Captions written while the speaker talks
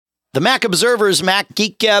The Mac Observer's Mac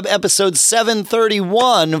Geek Gab episode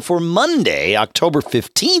 731 for Monday, October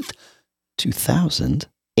 15th,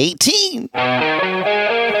 2018.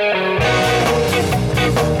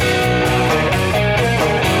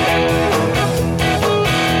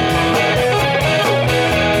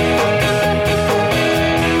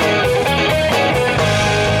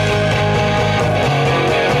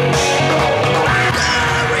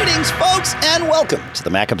 Folks, and welcome to the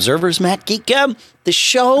Mac Observer's Mac Geek Gab, the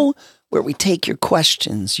show where we take your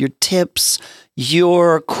questions, your tips,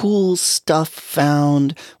 your cool stuff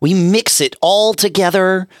found. We mix it all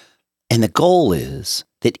together, and the goal is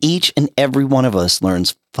that each and every one of us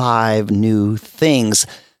learns 5 new things.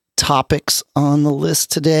 Topics on the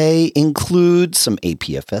list today include some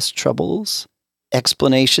APFS troubles,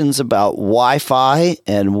 explanations about Wi-Fi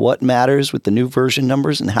and what matters with the new version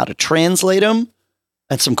numbers and how to translate them,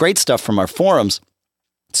 and some great stuff from our forums.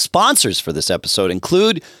 Sponsors for this episode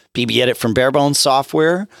include BBEdit from Barebones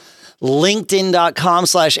Software,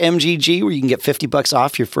 LinkedIn.com/MGG, where you can get $50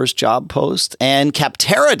 off your first job post, and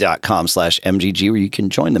Capterra.com/MGG, where you can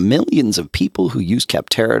join the millions of people who use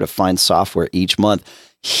Capterra to find software each month.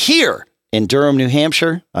 Here in Durham, New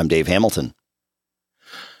Hampshire, I'm Dave Hamilton.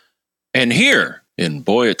 And here in,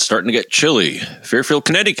 boy, it's starting to get chilly, Fairfield,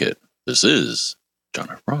 Connecticut, this is John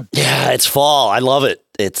F. Braun. Yeah, it's fall. I love it.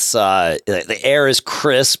 It's the air is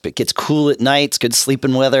crisp. It gets cool at night. It's good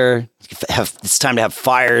sleeping weather. It's time to have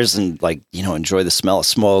fires and enjoy the smell of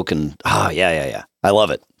smoke. And yeah. I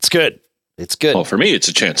love it. It's good. It's good. Well, for me, it's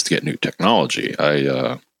a chance to get new technology.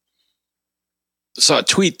 I saw a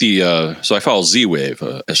tweet. So I follow Z-Wave.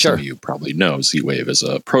 As some of you probably know, Z-Wave is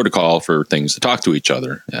a protocol for things to talk to each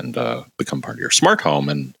other and become part of your smart home.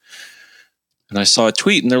 And I saw a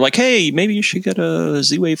tweet, and they're like, hey, maybe you should get a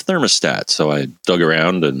Z-Wave thermostat. So I dug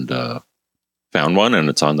around and found one, and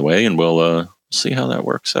it's on the way, and we'll see how that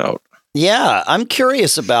works out. Yeah, I'm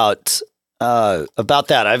curious about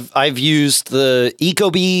that. I've used the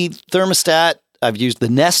Ecobee thermostat. I've used the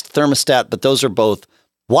Nest thermostat, but those are both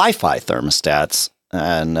Wi-Fi thermostats.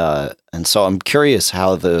 And so I'm curious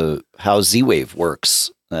how Z-Wave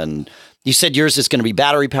works. And you said yours is going to be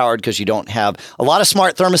battery powered because you don't have a lot of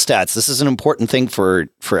smart thermostats. This is an important thing for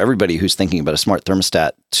everybody who's thinking about a smart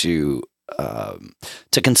thermostat to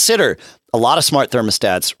consider. A lot of smart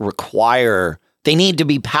thermostats they need to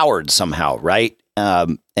be powered somehow, right?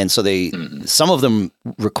 And so some of them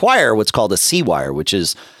require what's called a C-wire, which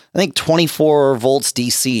is I think 24 volts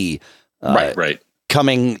DC. Right.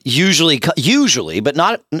 Coming usually, but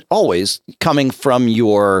not always, coming from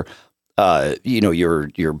your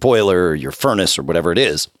your boiler, or your furnace, or whatever it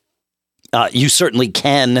is. You certainly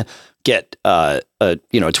can get a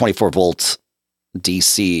 24 volts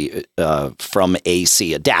DC from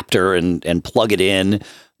AC adapter and plug it in.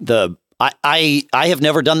 I have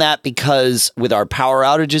never done that because with our power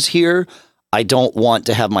outages here, I don't want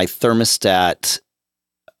to have my thermostat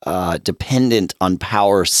dependent on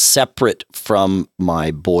power separate from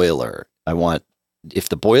my boiler. If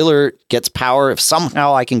the boiler gets power, if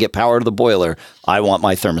somehow I can get power to the boiler, I want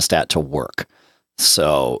my thermostat to work.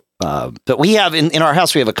 So, but we have in our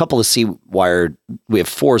house, we have a couple of C-wire. We have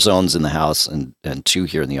 4 zones in the house and 2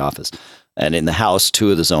 here in the office. And in the house,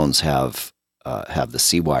 2 of the zones have the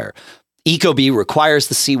C-wire. Ecobee requires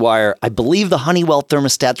the C-wire. I believe the Honeywell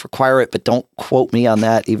thermostats require it, but don't quote me on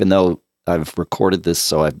that, even though I've recorded this,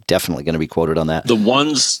 so I'm definitely going to be quoted on that. The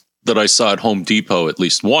ones that I saw at Home Depot, at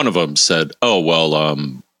least one of them said, "Oh well,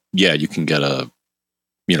 you can get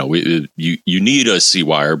you need a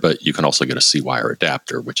C-wire, but you can also get a C-wire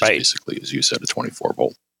adapter, which is basically, as you said, a 24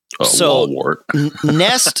 volt wall wart."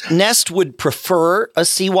 Nest would prefer a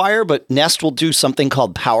C-wire, but Nest will do something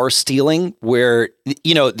called power stealing, where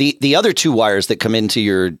the other 2 wires that come into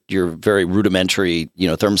your very rudimentary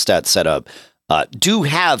thermostat setup do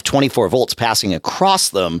have 24 volts passing across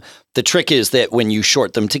them. The trick is that when you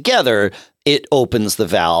short them together, it opens the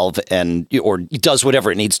valve or does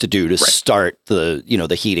whatever it needs to do to start the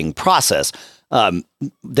heating process. The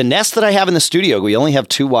Nest that I have in the studio, we only have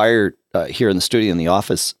 2 wire here in the studio in the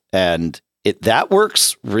office, and that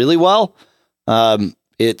works really well.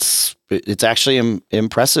 It's actually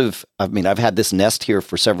impressive. I mean, I've had this Nest here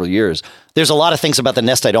for several years. There's a lot of things about the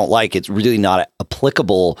Nest I don't like. It's really not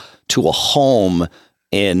applicable to a home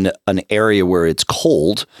in an area where it's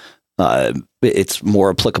cold. It's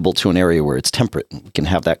more applicable to an area where it's temperate. We can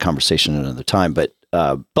have that conversation another time. But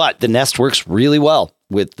the Nest works really well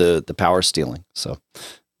with the power stealing. So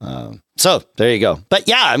there you go. But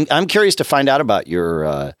yeah, I'm curious to find out about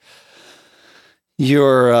your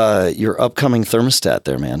upcoming thermostat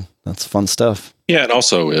there, man. That's fun stuff. Yeah, and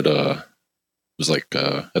also it was like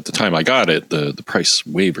at the time I got it, the price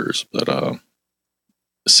waivers, but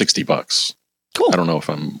 $60. Cool. I don't know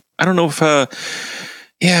if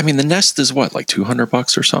yeah, I mean the Nest is what, like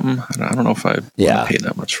 $200 or something. I don't know if I want to pay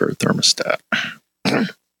that much for a thermostat.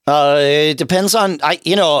 It depends on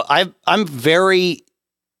I'm very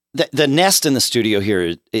the Nest in the studio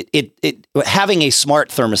here. It having a smart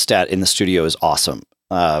thermostat in the studio is awesome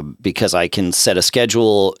because I can set a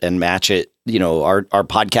schedule and match it. Our my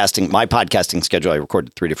podcasting schedule. I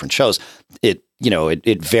recorded 3 different shows. It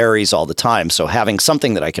varies all the time. So having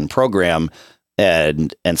something that I can program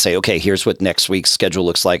and say, okay, here's what next week's schedule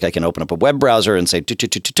looks like. I can open up a web browser and say,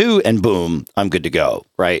 and boom, I'm good to go.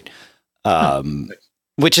 Right.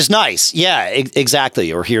 Which is nice. Yeah,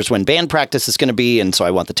 exactly. Or here's when band practice is going to be. And so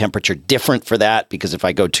I want the temperature different for that, because if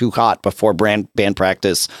I go too hot before band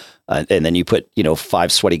practice and then you put,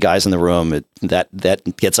 5 sweaty guys in the room,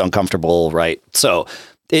 that gets uncomfortable. Right. So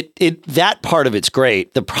that part of it's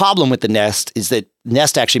great. The problem with the Nest is that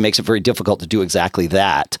Nest actually makes it very difficult to do exactly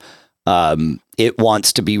that. It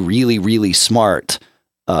wants to be really, really smart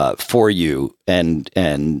for you, and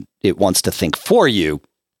it wants to think for you.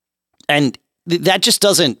 And that just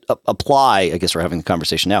doesn't apply. I guess we're having the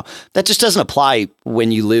conversation now. That just doesn't apply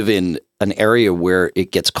when you live in an area where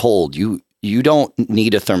it gets cold. You don't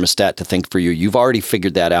need a thermostat to think for you. You've already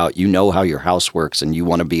figured that out. You know how your house works, and you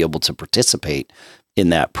want to be able to participate in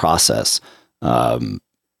that process. So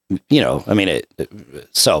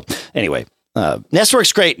anyway, Nest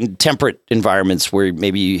works great in temperate environments where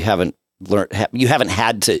maybe you haven't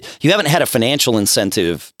had a financial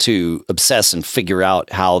incentive to obsess and figure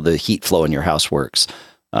out how the heat flow in your house works.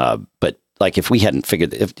 But like if we hadn't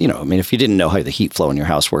figured, if you didn't know how the heat flow in your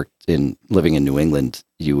house worked in living in New England,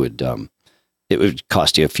 you would, it would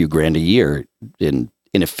cost you a few grand a year in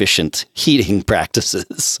inefficient heating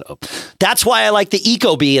practices. So that's why I like the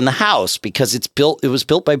Ecobee in the house, because it was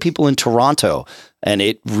built by people in Toronto, and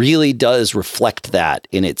it really does reflect that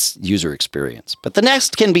in its user experience. But the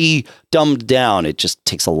Nest can be dumbed down. It just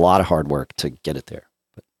takes a lot of hard work to get it there.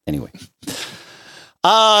 But anyway,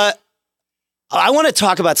 I want to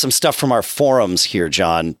talk about some stuff from our forums here,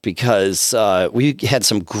 John, because we had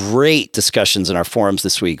some great discussions in our forums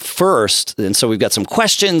this week first. And so we've got some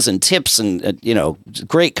questions and tips and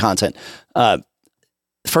great content.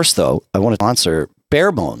 First, though, I want to sponsor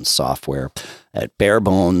Barebones software at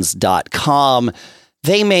barebones.com.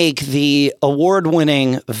 They make the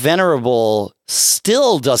award-winning, venerable,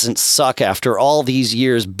 still doesn't suck after all these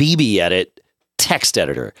years, BBEdit text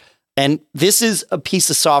editor. And this is a piece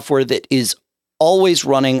of software that is always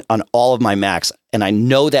running on all of my Macs. And I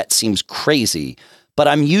know that seems crazy, but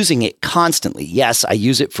I'm using it constantly. Yes, I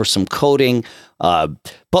use it for some coding. But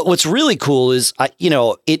what's really cool is,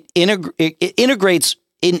 it integrates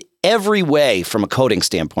in every way from a coding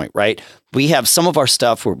standpoint, right? We have some of our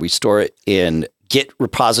stuff where we store it in Git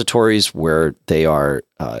repositories where they are,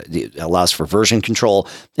 it allows for version control,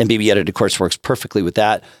 and BBEdit, of course, works perfectly with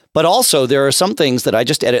that. But also there are some things that I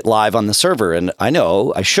just edit live on the server, and I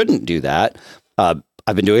know I shouldn't do that.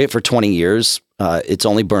 I've been doing it for 20 years. It's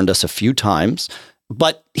only burned us a few times.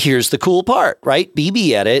 But here's the cool part, right?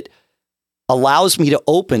 BBEdit allows me to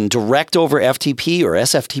open direct over FTP or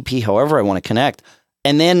SFTP, however I want to connect.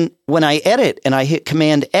 And then when I edit and I hit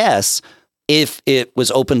Command S, if it was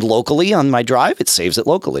opened locally on my drive, it saves it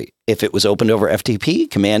locally. If it was opened over FTP,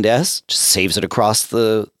 Command S just saves it across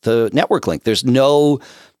the network link. There's no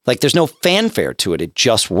fanfare to it. It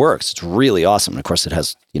just works. It's really awesome. And of course, it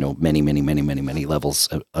has, many, many, many, many, many levels,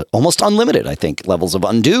 almost unlimited, I think, levels of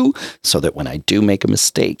undo, so that when I do make a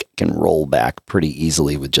mistake, I can roll back pretty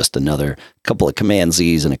easily with just another couple of Command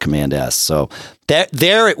Z's and a Command S. So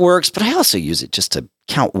there it works. But I also use it just to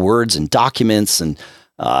count words and documents and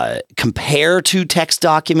compare to text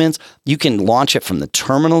documents. You can launch it from the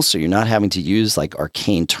terminal, so you're not having to use like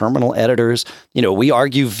arcane terminal editors. We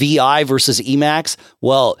argue VI versus Emacs.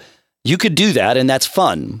 Well, you could do that, and that's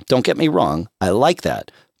fun. Don't get me wrong. I like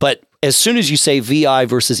that. But as soon as you say VI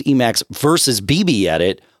versus Emacs versus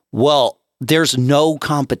BBEdit, well, there's no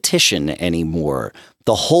competition anymore.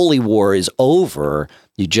 The holy war is over.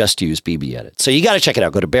 You just use BBEdit. So you got to check it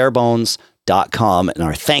out. Go to barebones.com, and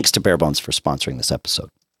our thanks to Barebones for sponsoring this episode.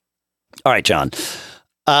 All right, John.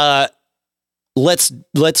 Let's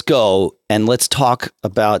go and let's talk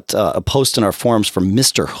about a post in our forums from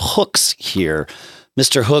Mr. Hooks here.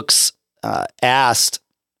 Mr. Hooks asked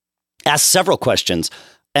several questions,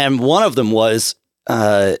 and one of them was,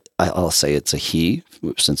 I'll say it's a he,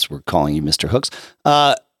 since we're calling you Mr. Hooks.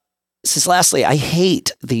 Says, lastly, I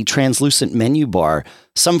hate the translucent menu bar.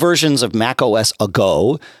 Some versions of macOS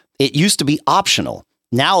ago, it used to be optional.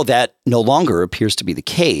 Now that no longer appears to be the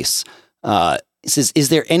case. is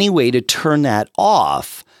there any way to turn that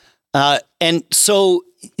off? And so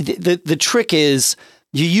the trick is,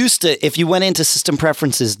 you used to, if you went into System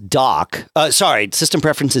Preferences System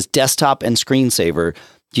Preferences Desktop and Screensaver,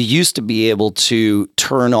 you used to be able to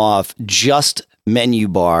turn off just menu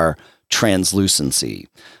bar translucency.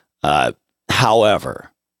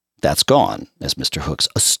 However, that's gone, as Mr. Hooks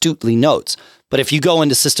astutely notes. But if you go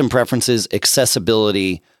into System Preferences,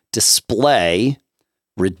 Accessibility, Display,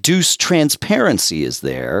 Reduce Transparency is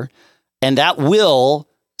there, and that will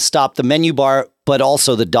stop the menu bar, but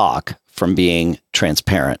also the dock from being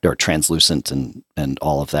transparent or translucent and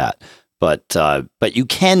all of that. But you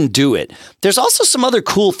can do it. There's also some other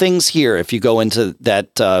cool things here. If you go into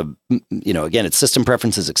that, again, it's System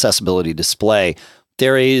Preferences, Accessibility, Display.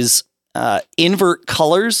 There is invert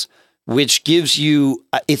colors, which gives you,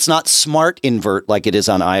 it's not smart invert like it is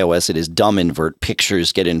on iOS. It is dumb invert.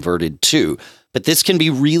 Pictures get inverted too. But this can be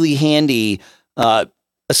really handy,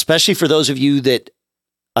 especially for those of you that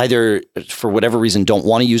either for whatever reason don't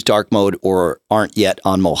want to use dark mode or aren't yet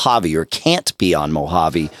on Mojave or can't be on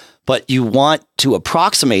Mojave, but you want to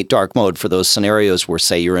approximate dark mode for those scenarios where,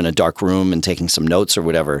 say, you're in a dark room and taking some notes or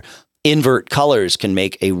whatever. Invert colors can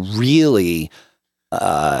make a really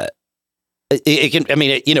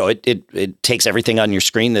it takes everything on your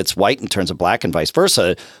screen that's white and turns it black and vice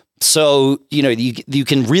versa. So, you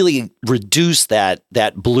can really reduce that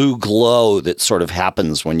blue glow that sort of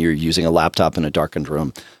happens when you're using a laptop in a darkened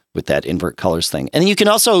room with that invert colors thing. And you can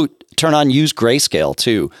also turn on use grayscale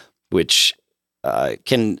too, which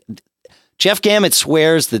Jeff Gamet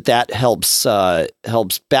swears that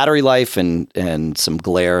helps battery life and some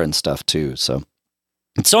glare and stuff too. So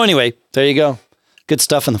anyway, there you go. Good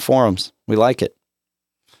stuff in the forums. We like it.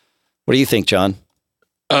 What do you think, John?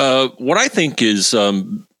 What I think is,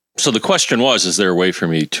 so the question was, is there a way for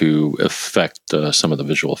me to affect some of the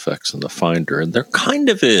visual effects in the Finder? And there kind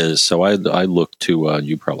of is. So I look to,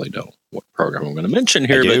 you probably know what program I'm going to mention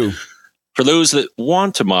here. But for those that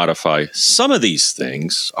want to modify some of these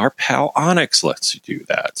things, our pal Onyx lets you do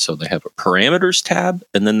that. So they have a parameters tab,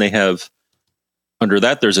 and then they have, under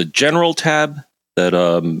that, there's a general tab that,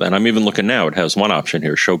 and I'm even looking now, it has one option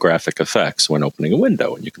here, show graphic effects when opening a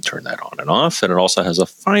window, and you can turn that on and off. And it also has a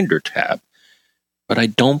Finder tab. But I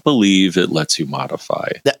don't believe it lets you modify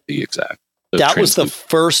the exact. That was the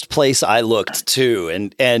first place I looked too.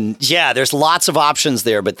 And yeah, there's lots of options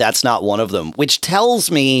there, but that's not one of them, which tells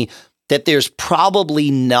me that there's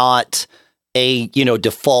probably not a,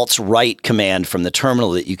 defaults write command from the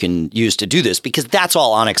terminal that you can use to do this, because that's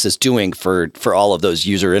all Onyx is doing for all of those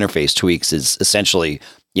user interface tweaks is essentially,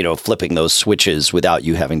 flipping those switches without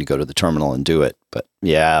you having to go to the terminal and do it. But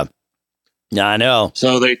yeah, I know.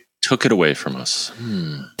 So they took it away from us.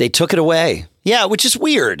 They took it away. Yeah, which is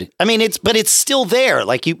weird. I mean, it's still there.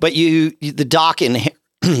 Like the dock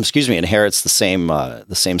inherits the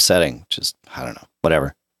same setting. Which is, I don't know,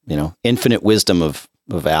 whatever. Infinite wisdom of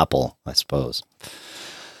Apple, I suppose.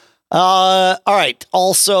 All right.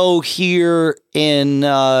 Also here in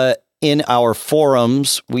our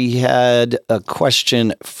forums, we had a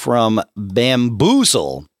question from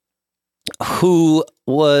Bamboozle, who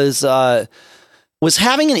was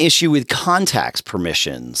having an issue with contacts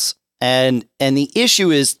permissions. And the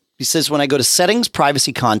issue is, he says, when I go to settings,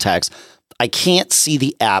 privacy, contacts, I can't see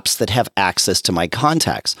the apps that have access to my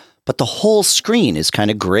contacts, but the whole screen is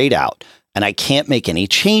kind of grayed out and I can't make any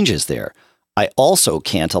changes there. I also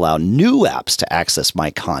can't allow new apps to access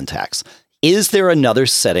my contacts. Is there another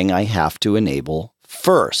setting I have to enable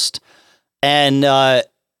first? And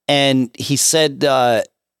he said, actually,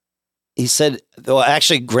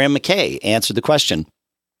 Graham McKay answered the question.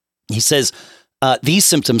 He says, these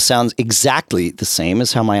symptoms sound exactly the same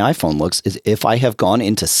as how my iPhone looks if I have gone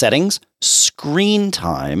into settings, screen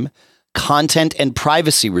time, content and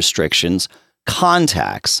privacy restrictions,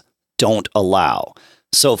 contacts, don't allow.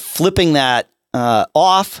 So flipping that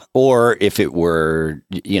off, or if it were,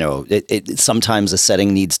 sometimes a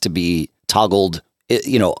setting needs to be toggled,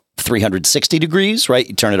 360 degrees, right?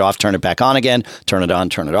 You turn it off, turn it back on again, turn it on,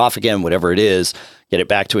 turn it off again, whatever it is, get it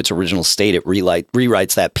back to its original state. It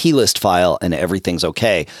rewrites that plist file and everything's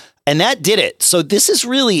okay. And that did it. So this is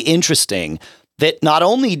really interesting that not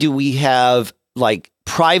only do we have like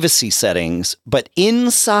privacy settings, but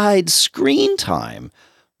inside screen time,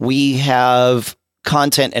 we have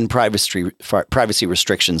content and privacy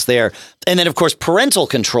restrictions there. And then, of course, parental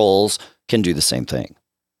controls can do the same thing.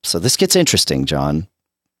 So this gets interesting, John.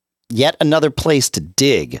 Yet another place to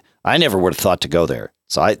dig. I never would have thought to go there.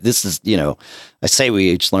 So I say we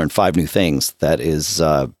each learned 5 new things. That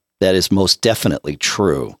is most definitely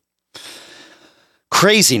true.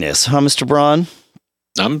 Craziness, huh, Mr. Braun?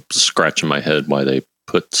 I'm scratching my head why they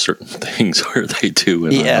put certain things where they do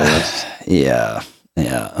in iOS. Yeah.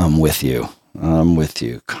 I'm with you.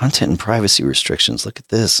 Content and privacy restrictions. Look at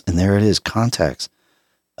this. And there it is. Contacts.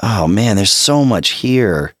 Oh, man, there's so much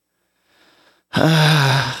here.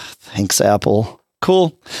 Thanks, Apple.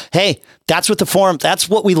 Cool. Hey, that's what that's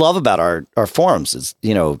what we love about our forums is,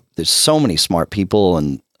 there's so many smart people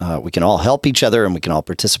and we can all help each other and we can all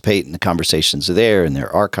participate and the conversations are there and they're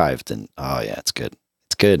archived. And it's good.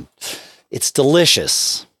 It's good. It's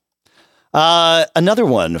delicious. Another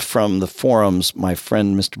one from the forums, my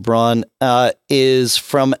friend, Mr. Braun, is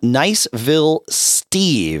from Niceville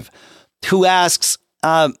Steve, who asks,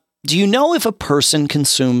 do you know if a person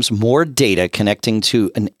consumes more data connecting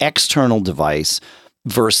to an external device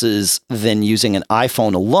versus than using an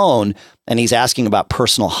iPhone alone? And he's asking about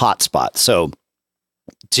personal hotspots. So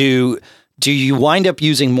do you wind up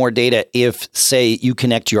using more data if, say, you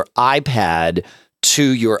connect your iPad to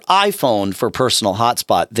your iPhone for personal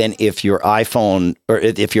hotspot than if your iPhone or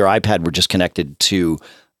if your iPad were just connected to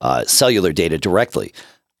cellular data directly?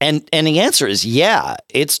 And the answer is, yeah,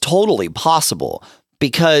 it's totally possible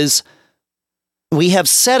because we have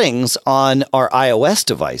settings on our iOS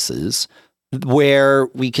devices where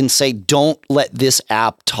we can say, don't let this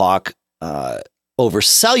app talk over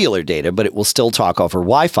cellular data, but it will still talk over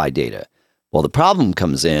Wi-Fi data. Well, the problem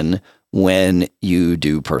comes in when you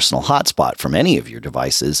do personal hotspot from any of your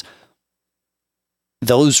devices.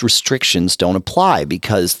 Those restrictions don't apply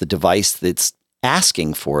because the device that's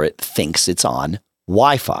asking for it thinks it's on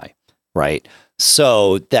Wi-Fi, right?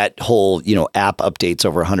 So that whole, app updates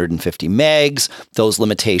over 150 megs, those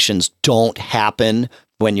limitations don't happen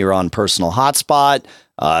when you're on personal hotspot.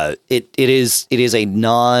 It is a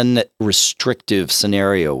non-restrictive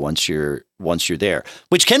scenario once you're there,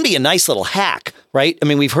 which can be a nice little hack, right? I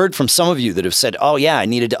mean, we've heard from some of you that have said, oh yeah, I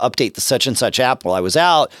needed to update the such and such app while I was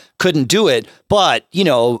out, couldn't do it. But,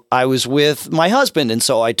 I was with my husband. And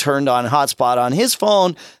so I turned on hotspot on his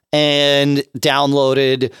phone and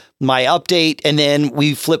downloaded my update. And then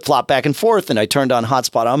we flip-flop back and forth and I turned on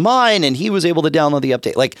hotspot on mine and he was able to download the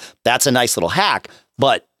update. Like, that's a nice little hack,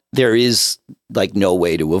 but there is no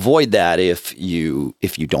way to avoid that if you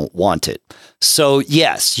don't want it. So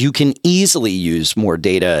yes, you can easily use more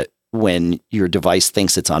data when your device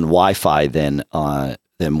thinks it's on Wi-Fi than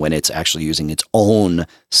when it's actually using its own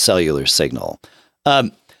cellular signal.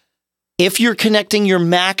 If you're connecting your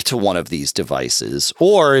Mac to one of these devices,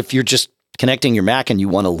 or if you're just connecting your Mac and you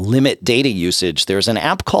want to limit data usage, there's an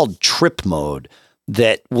app called Trip Mode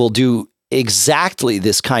that will do exactly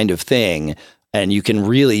this kind of thing. And you can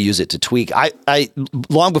really use it to tweak. I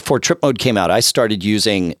long before Trip Mode came out, I started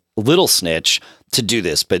using Little Snitch to do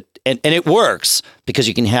this, and it works because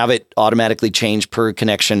you can have it automatically change per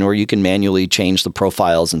connection, or you can manually change the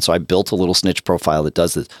profiles. And so I built a Little Snitch profile that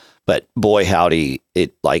does this. But boy, howdy,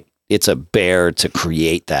 it's a bear to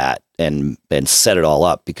create that and set it all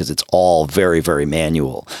up because it's all very, very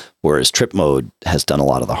manual. Whereas Trip Mode has done a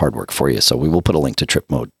lot of the hard work for you. So we will put a link to Trip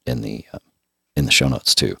Mode in the show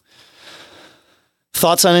notes too.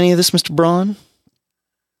 Thoughts on any of this, Mr. Braun?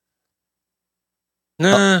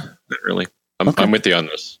 Nah, not really. I'm with you on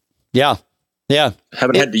this. Yeah.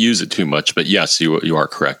 Haven't had to use it too much, but yes, you are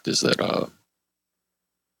correct. Is that I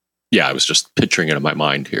was just picturing it in my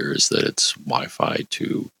mind here. Is that it's Wi-Fi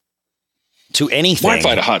to anything?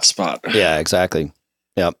 Wi-Fi to hotspot. Yeah, exactly.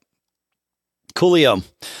 Yep. Coolio.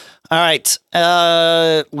 All right.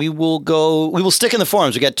 We will stick in the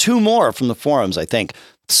forums. We got two more from the forums, I think.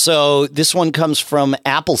 So this one comes from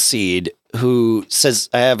Appleseed, who says,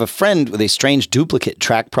 I have a friend with a strange duplicate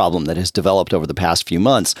track problem that has developed over the past few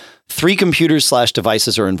months. 3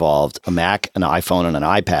 computers/devices are involved, a Mac, an iPhone, and an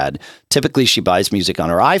iPad. Typically, she buys music on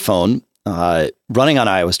her iPhone, running on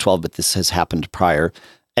iOS 12, but this has happened prior,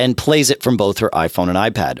 and plays it from both her iPhone and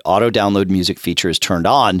iPad. Auto-download music feature is turned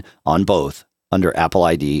on both under Apple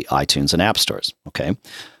ID, iTunes, and App Stores. Okay.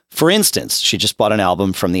 For instance, she just bought an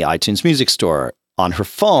album from the iTunes Music Store. On her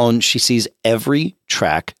phone, she sees every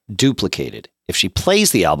track duplicated. If she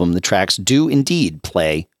plays the album, the tracks do indeed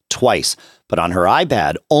play twice. But on her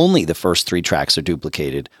iPad, only the first 3 tracks are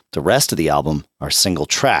duplicated. The rest of the album are single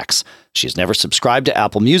tracks. She's never subscribed to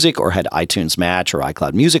Apple Music or had iTunes Match or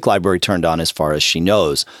iCloud Music Library turned on as far as she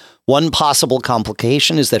knows. One possible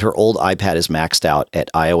complication is that her old iPad is maxed out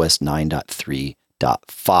at iOS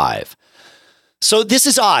 9.3.5. So this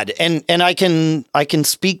is odd, and I can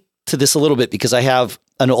speak to this a little bit because I have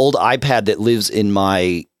an old iPad that lives in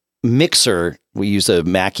my mixer. We use a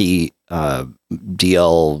Mackie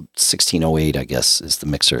DL1608, I guess, is the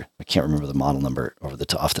mixer. I can't remember the model number off the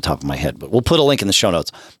top of my head, but we'll put a link in the show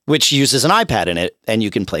notes, which uses an iPad in it, and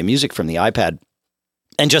you can play music from the iPad.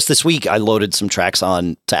 And just this week, I loaded some tracks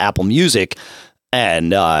on to Apple Music,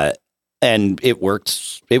 and it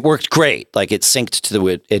worked. It worked great. Like it synced to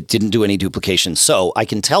it didn't do any duplication. So I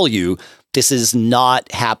can tell you this is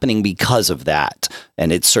not happening because of that,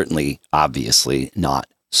 and it's certainly, obviously, not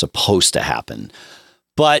supposed to happen.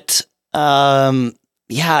 But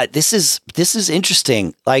yeah, this is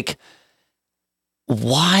interesting. Like,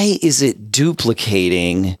 why is it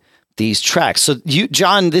duplicating these tracks? So you,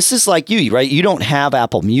 John, this is like you, right? You don't have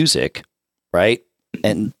Apple Music, right?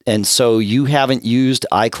 And so you haven't used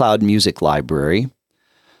iCloud Music Library.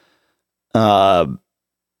 I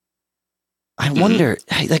wonder,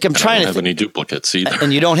 like, I'm trying to have any duplicates either.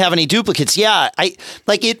 And you don't have any duplicates. Yeah.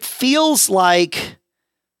 It feels like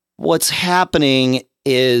what's happening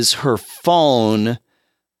is her phone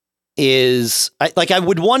is I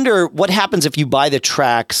would wonder what happens if you buy the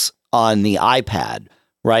tracks on the iPad,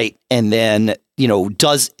 right? And then,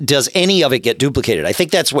 does any of it get duplicated? I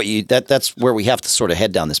think that's that's where we have to sort of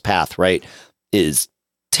head down this path, right? Is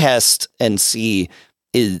test and see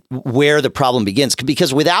is where the problem begins.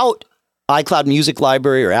 Because without iCloud Music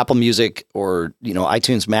Library or Apple Music or,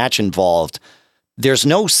 iTunes Match involved, there's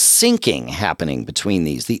no syncing happening between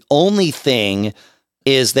these. The only thing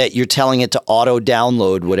is that you're telling it to auto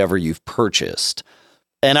download whatever you've purchased.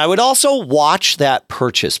 And I would also watch that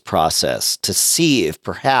purchase process to see if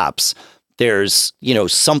perhaps there's,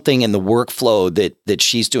 something in the workflow that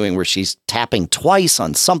she's doing where she's tapping twice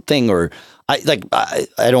on something, or I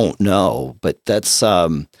don't know, but that's I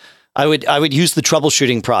would use the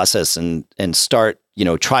troubleshooting process and start,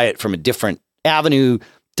 try it from a different avenue.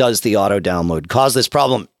 Does the auto download cause this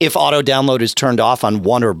problem? If auto download is turned off on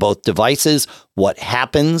one or both devices, what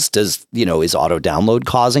happens? Is auto download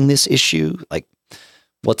causing this issue? Like,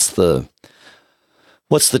 what's the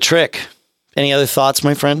trick? Any other thoughts,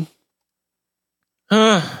 my friend?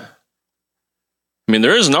 I mean,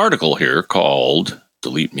 there is an article here called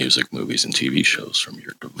Delete Music, Movies, and TV Shows from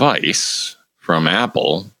Your Device from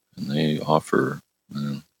Apple, and they offer...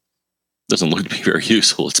 doesn't look to be very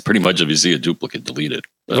useful. It's pretty much if you see a duplicate, delete it.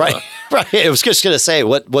 But, right. I was just going to say,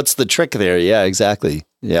 what's the trick there? Yeah, exactly.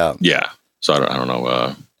 Yeah. So I don't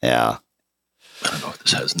know. Yeah. I don't know if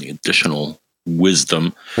this has any additional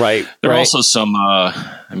wisdom. Right. There are also some,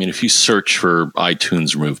 if you search for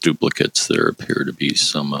iTunes remove duplicates, there appear to be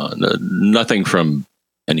some, nothing from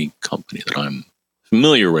any company that I'm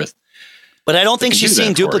familiar with. But I don't think she's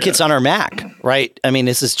seeing duplicates on her Mac, right? I mean,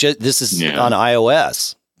 this is on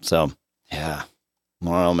iOS. So, yeah.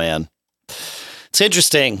 Oh, man. It's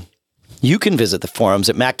interesting. You can visit the forums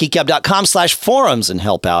at macgeekgab.com/forums and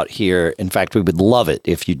help out here. In fact, we would love it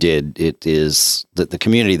if you did. It is the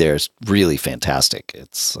community there is really fantastic.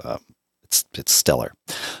 It's stellar.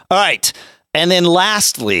 All right. And then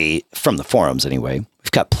lastly, from the forums anyway,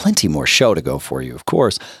 we've got plenty more show to go for you, of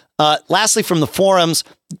course. Lastly, from the forums,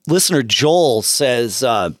 listener Joel says,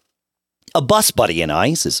 a bus buddy and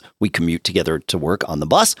I, as we commute together to work on the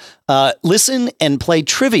bus, listen and play a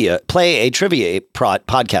trivia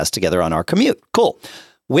podcast together on our commute. Cool.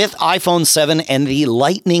 With iPhone 7 and the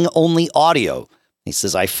lightning-only audio. He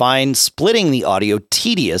says, I find splitting the audio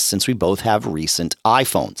tedious since we both have recent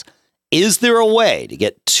iPhones. Is there a way to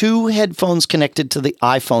get two headphones connected to the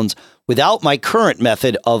iPhones without my current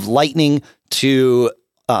method of lightning to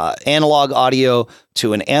analog audio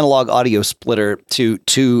to an analog audio splitter to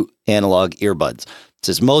two analog earbuds? It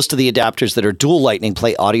says most of the adapters that are dual lightning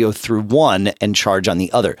play audio through one and charge on the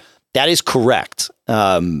other. That is correct.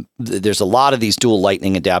 There's a lot of these dual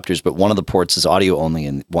lightning adapters, but one of the ports is audio only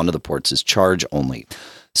and one of the ports is charge only.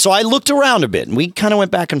 So I looked around a bit and we kind of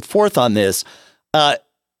went back and forth on this. I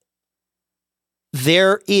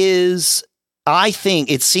think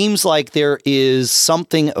it seems like there is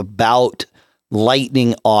something about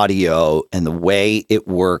lightning audio and the way it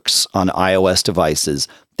works on iOS devices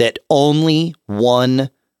that only one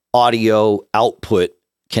audio output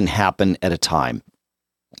can happen at a time.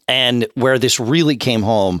 And where this really came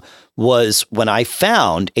home was when I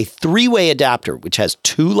found a three-way adapter, which has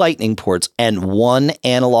two lightning ports and one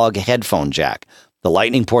analog headphone jack. The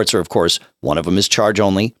lightning ports are, of course, one of them is charge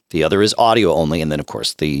only, the other is audio only, and then, of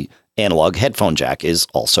course, the analog headphone jack is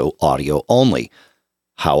also audio only.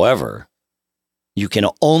 However, you can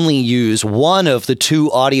only use one of the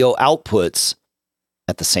two audio outputs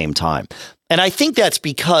at the same time. And I think that's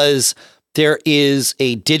because there is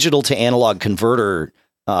a digital to analog converter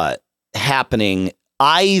happening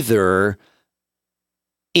either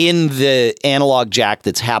in the analog jack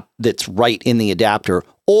that's right in the adapter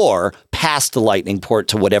or past the lightning port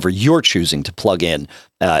to whatever you're choosing to plug in.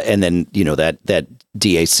 And then, that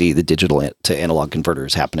DAC, the digital to analog converter,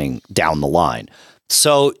 is happening down the line.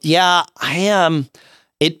 So, yeah, I am.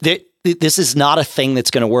 This is not a thing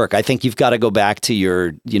that's going to work. I think you've got to go back to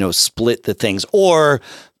your, split the things, or,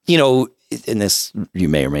 in this, you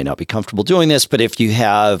may or may not be comfortable doing this, but if you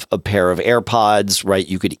have a pair of AirPods, right,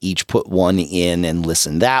 you could each put one in and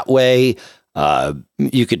listen that way.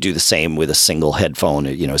 You could do the same with a single headphone,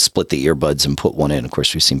 split the earbuds and put one in. Of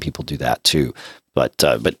course, we've seen people do that too. But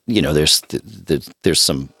there's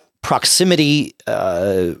some proximity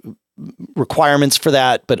requirements for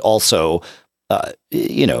that, but also,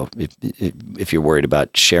 if you're worried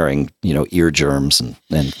about sharing, ear germs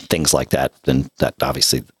and things like that, then that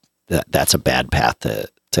obviously that's a bad path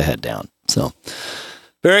to head down. So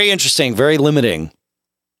very interesting, very limiting,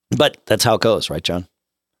 but that's how it goes, right, John?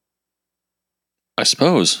 I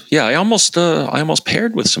suppose. Yeah, I almost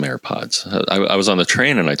paired with some AirPods. I was on the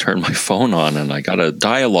train and I turned my phone on and I got a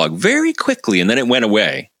dialogue very quickly, and then it went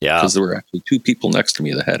away. Yeah, because there were actually two people next to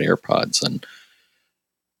me that had AirPods, and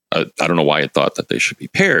I don't know why I thought that they should be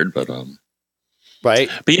paired, but right.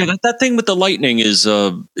 But yeah, that thing with the Lightning is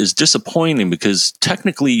disappointing, because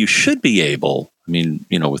technically you should be able. I mean,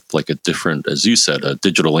 with like a different, as you said, a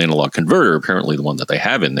digital analog converter. Apparently, the one that they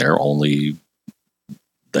have in there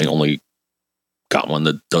they only got one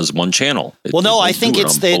that does one channel. I think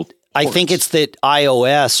it's that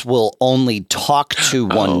iOS will only talk to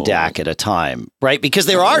one DAC at a time, right? Because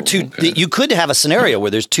there are two. Okay. You could have a scenario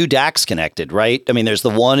where there's two DACs connected, right? I mean, there's the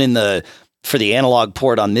one for the analog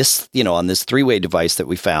port on this, on this three-way device that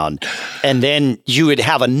we found, and then you would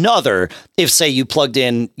have another if, say, you plugged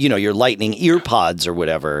in, your Lightning earpods or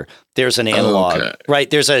whatever. There's an analog, right?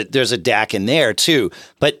 There's a DAC in there too.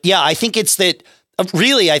 But yeah, I think it's that.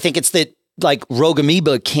 Really, I think it's that. Like Rogue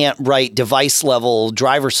Amoeba can't write device level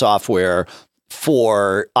driver software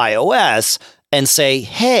for iOS and say,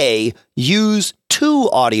 hey, use two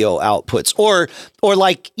audio outputs, or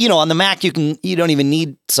like, on the Mac, you don't even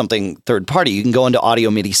need something third party. You can go into Audio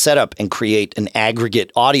MIDI setup and create an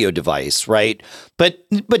aggregate audio device, right? But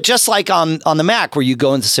just like on the Mac, where you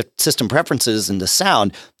go into system preferences and the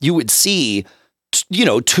sound, you would see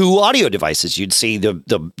two audio devices. You'd see the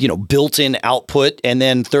built-in output and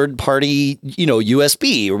then third-party,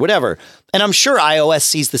 USB or whatever. And I'm sure iOS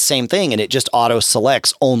sees the same thing, and it just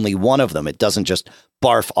auto-selects only one of them. It doesn't just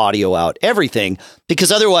barf audio out everything,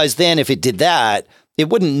 because otherwise then if it did that, it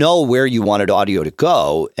wouldn't know where you wanted audio to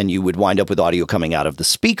go, and you would wind up with audio coming out of the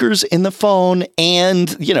speakers in the phone.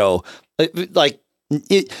 And, we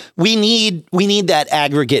need that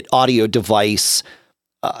aggregate audio device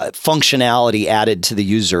functionality added to the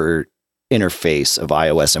user interface of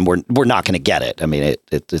iOS, and we're not going to get it. I mean,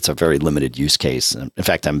 it's a very limited use case. In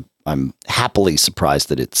fact, I'm happily surprised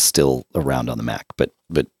that it's still around on the Mac, but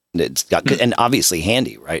it's got, and obviously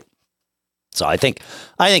handy, right? So I think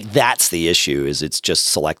that's the issue, is it's just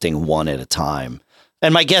selecting one at a time.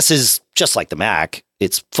 And my guess is, just like the Mac,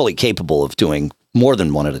 it's fully capable of doing more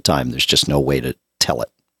than one at a time. There's just no way to tell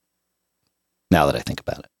it, now that I think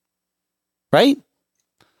about it. Right?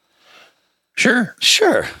 Sure.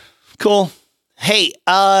 Cool. Hey,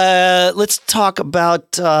 let's talk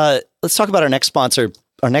about our next sponsor.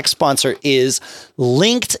 Our next sponsor is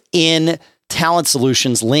LinkedIn Talent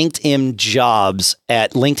Solutions, LinkedIn Jobs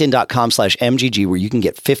at linkedin.com/MGG, where you can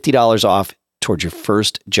get $50 off towards your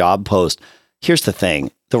first job post. Here's the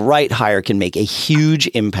thing. The right hire can make a huge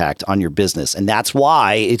impact on your business, and that's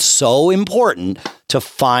why it's so important to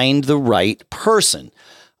find the right person.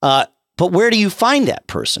 But where do you find that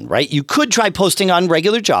person, right? You could try posting on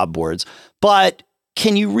regular job boards, but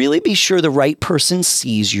can you really be sure the right person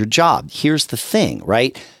sees your job? Here's the thing,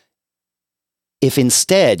 right? If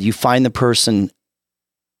instead you find the person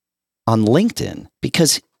on LinkedIn,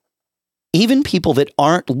 because even people that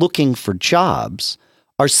aren't looking for jobs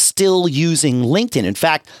are still using LinkedIn. In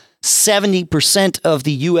fact, 70% of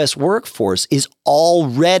the US workforce is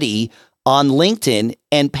already on LinkedIn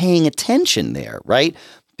and paying attention there, right?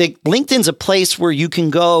 LinkedIn's a place where you can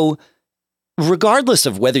go regardless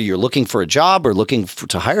of whether you're looking for a job or looking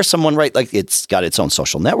to hire someone, right? Like, it's got its own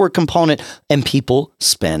social network component, and people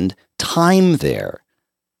spend time there.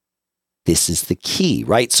 This is the key,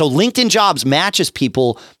 right? So LinkedIn Jobs matches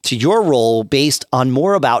people to your role based on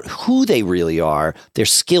more about who they really are, their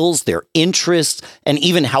skills, their interests, and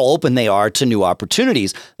even how open they are to new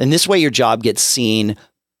opportunities. And this way your job gets seen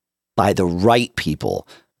by the right people,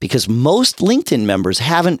 because most LinkedIn members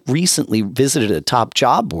haven't recently visited a top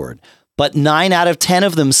job board, but 9 out of 10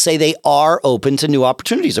 of them say they are open to new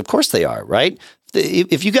opportunities. Of course they are, right?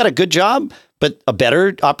 If you got a good job, but a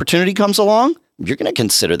better opportunity comes along, you're going to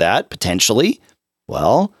consider that potentially.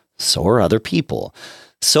 Well, so are other people.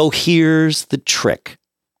 So here's the trick.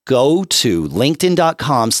 Go to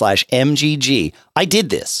linkedin.com/MGG. I did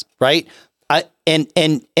this, right?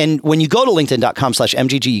 And when you go to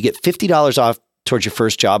linkedin.com/MGG, you get $50 off towards your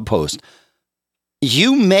first job post.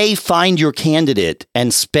 You may find your candidate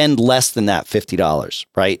and spend less than that $50,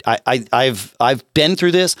 right? I've been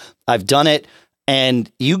through this. I've done it.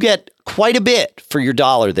 And you get quite a bit for your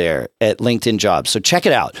dollar there at LinkedIn Jobs. So check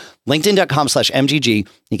it out. LinkedIn.com/MGG.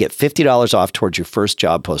 You get $50 off towards your first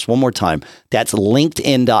job post. One more time. That's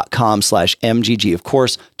LinkedIn.com/MGG. Of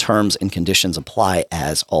course, terms and conditions apply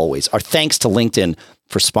as always. Our thanks to LinkedIn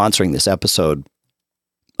for sponsoring this episode.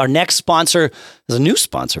 Our next sponsor is a new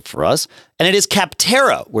sponsor for us, and it is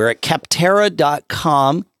Capterra. We're at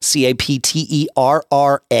Capterra.com,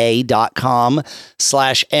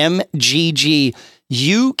 Capterra.com/MGG.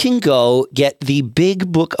 You can go get the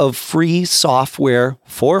big book of free software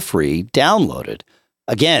for free downloaded.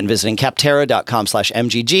 Again, visiting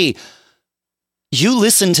Capterra.com/MGG. You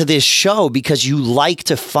listen to this show because you like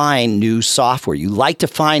to find new software. You like to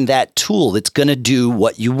find that tool that's going to do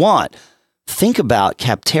what you want. Think about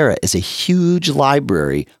Capterra as a huge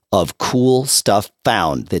library of cool stuff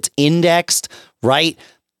found that's indexed, right?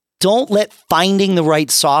 Don't let finding the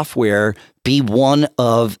right software be one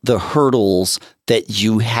of the hurdles that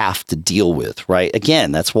you have to deal with, right?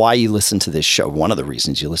 Again, that's why you listen to this show. One of the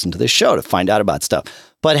reasons you listen to this show, to find out about stuff.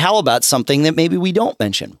 But how about something that maybe we don't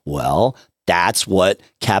mention? Well, that's what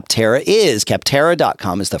Capterra is.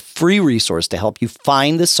 Capterra.com is the free resource to help you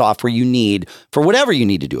find the software you need for whatever you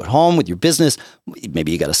need to do at home, with your business.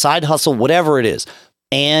 Maybe you got a side hustle, whatever it is.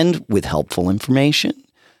 And with helpful information.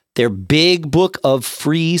 Their big book of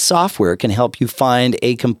free software can help you find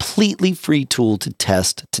a completely free tool to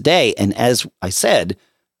test today. And as I said,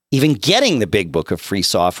 even getting the big book of free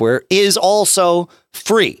software is also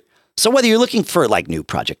free. So whether you're looking for like new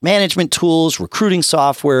project management tools, recruiting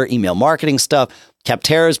software, email marketing stuff,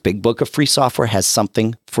 Capterra's big book of free software has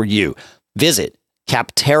something for you. Visit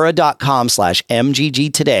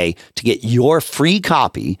Capterra.com/MGG today to get your free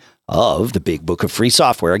copy of the big book of free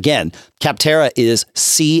software. Again, Capterra is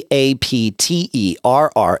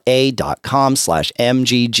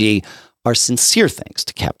Capterra.com/MGG. Our sincere thanks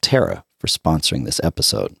to Capterra for sponsoring this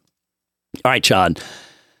episode. All right, John.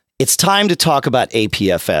 It's time to talk about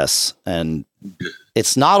APFS, and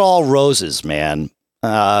it's not all roses, man.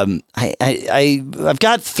 I've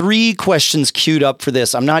got 3 questions queued up for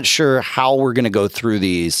this. I'm not sure how we're going to go through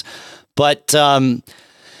these, but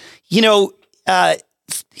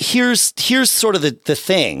here's sort of the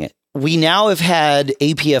thing. We now have had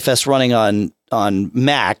APFS running on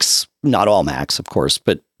Macs, not all Macs, of course,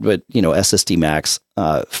 but SSD Macs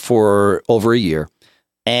for over a year,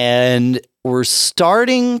 and we're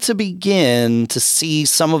starting to begin to see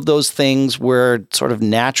some of those things where sort of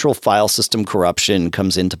natural file system corruption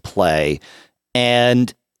comes into play.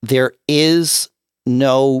 And there is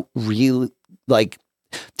no real,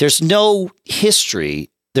 there's no history.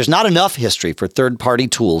 There's not enough history for third-party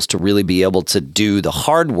tools to really be able to do the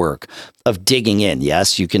hard work of digging in.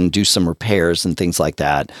 Yes, you can do some repairs and things like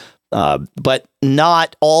that. But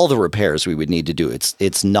not all the repairs we would need to do.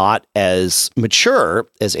 It's not as mature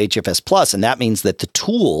as HFS Plus, and that means that the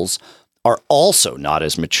tools are also not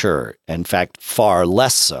as mature. In fact, far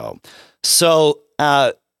less so. So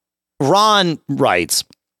Ron writes,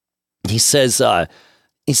 he says, I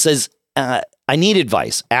need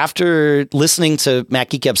advice. After listening to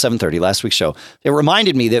Mac Geek Gab 730, last week's show, it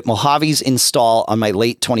reminded me that Mojave's install on my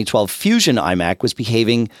late 2012 Fusion iMac was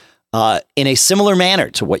behaving in a similar manner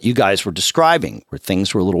to what you guys were describing, where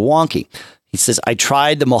things were a little wonky. He says, I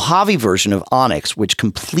tried the Mojave version of Onyx, which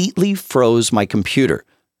completely froze my computer.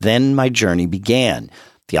 Then my journey began.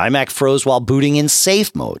 The iMac froze while booting in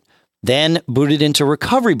safe mode, then booted into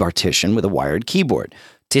recovery partition with a wired keyboard.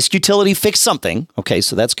 Disk Utility fixed something. Okay,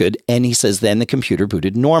 so that's good. And he says, then the computer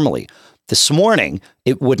booted normally. This morning,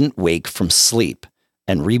 it wouldn't wake from sleep.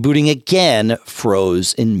 And rebooting again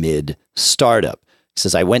froze in mid-startup. He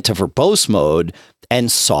says, I went to verbose mode and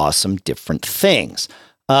saw some different things.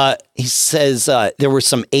 He says there were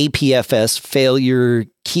some APFS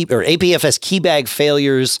APFS keybag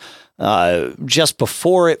failures just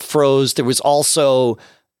before it froze. There was also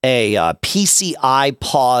a PCI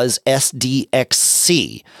pause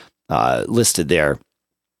SDXC listed there.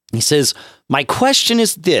 He says, my question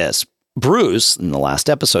is this. Bruce, in the last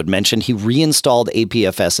episode, mentioned he reinstalled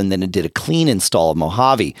APFS and then did a clean install of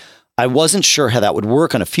Mojave. I wasn't sure how that would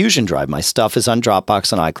work on a Fusion drive. My stuff is on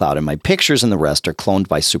Dropbox and iCloud, and my pictures and the rest are cloned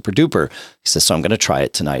by SuperDuper. He says, so I'm going to try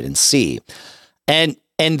it tonight and see. And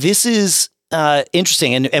this is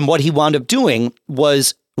interesting. And what he wound up doing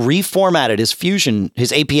was reformatted his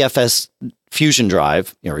APFS Fusion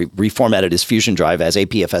drive, he reformatted his Fusion drive as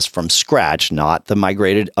APFS from scratch, not the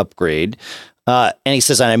migrated upgrade. And he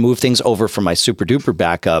says, and I moved things over from my super duper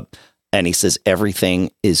backup, and he says,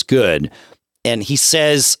 everything is good. And he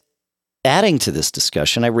says, adding to this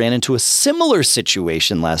discussion, I ran into a similar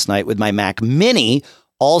situation last night with my Mac Mini,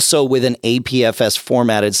 also with an APFS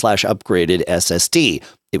formatted / upgraded SSD.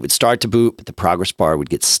 It would start to boot, but the progress bar would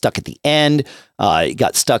get stuck at the end. It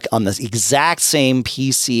got stuck on the exact same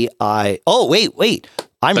PCI. Oh, wait.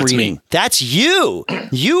 That's reading. Me. That's you.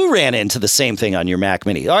 You ran into the same thing on your Mac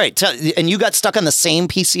Mini. All right. And you got stuck on the same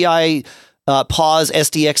PCI pause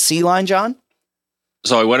SDXC line, John?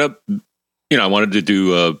 So I went up, I wanted to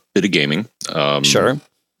do a bit of gaming. Sure.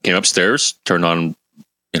 Came upstairs, turned on,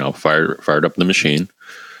 fired up the machine.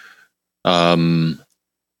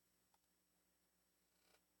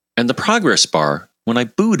 And the progress bar, when I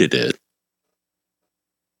booted it,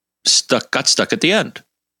 got stuck at the end.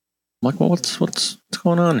 I'm like, well, what's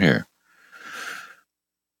going on here?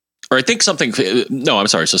 Or I think something. No, I'm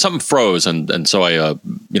sorry. So something froze, and so I,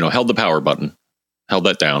 held the power button, held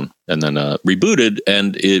that down, and then rebooted,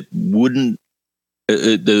 and it wouldn't.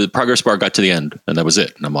 The progress bar got to the end, and that was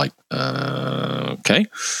it. And I'm like, okay.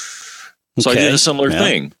 So I did a similar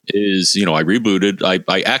thing. I rebooted.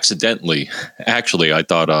 I accidentally, actually, I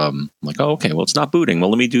thought, I'm like, oh, okay, well, it's not booting. Well,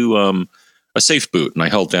 let me do a safe boot, and I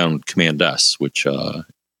held down Command S, which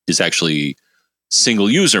is actually single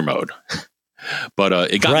user mode. But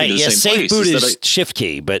it got me to the same place. Safe boot is Shift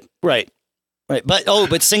key, but right.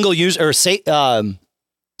 But single user or safe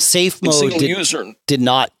mode did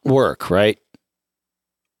not work, right?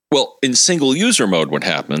 Well, in single user mode, what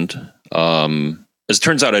happened? As it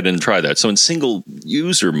turns out, I didn't try that. So in single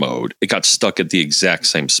user mode, it got stuck at the exact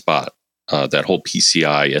same spot. That whole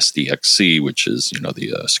PCI SDXC, which is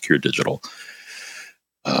the secure digital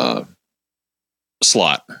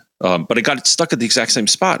slot. But it got stuck at the exact same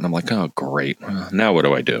spot, and I'm like, oh, great. Now what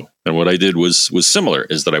do I do? And what I did was similar.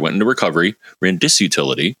 Is that I went into recovery, ran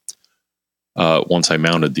disutility once I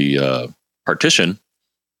mounted the partition,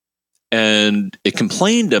 and it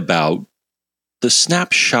complained about the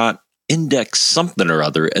snapshot index something or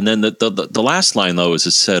other, and then the last line though is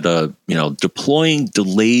it said deploying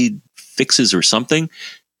delayed fixes or something,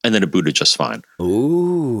 and then it booted just fine.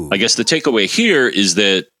 Ooh. I guess the takeaway here is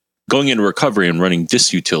that going into recovery and running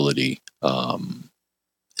disutility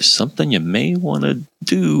is something you may want to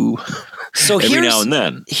do every now and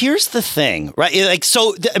then. Here's the thing, right?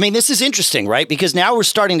 This is interesting, right? Because now we're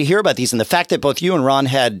starting to hear about these, and the fact that both you and Ron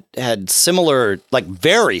had similar,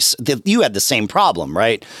 you had the same problem,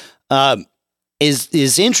 right?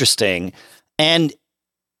 Is interesting. And,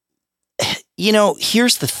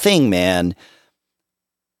 here's the thing, man.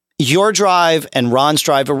 Your drive and Ron's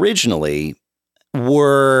drive originally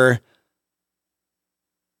were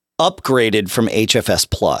upgraded from HFS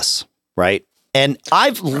Plus, right? And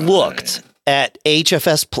I've looked at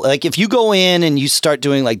HFS, like if you go in and you start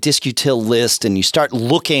doing like disutil list and you start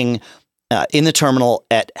looking in the terminal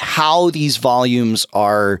at how these volumes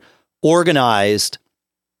are organized,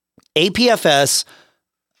 APFS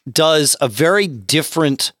does a very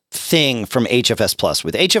different thing from HFS Plus.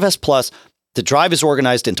 With HFS Plus, the drive is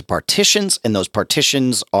organized into partitions, and those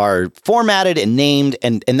partitions are formatted and named,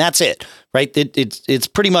 and that's it, right? It's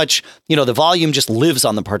pretty much, the volume just lives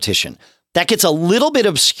on the partition. That gets a little bit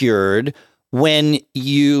obscured when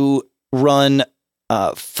you run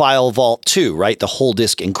File Vault 2, right? The whole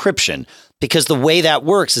disk encryption, because the way that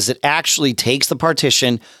works is it actually takes the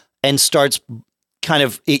partition and starts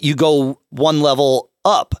you go one level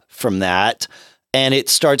up from that, and it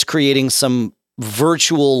starts creating some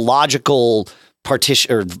virtual logical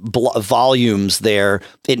partition or volumes there.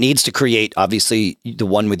 It needs to create, obviously, the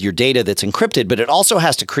one with your data that's encrypted, but it also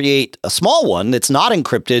has to create a small one that's not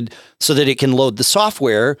encrypted so that it can load the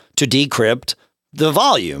software to decrypt the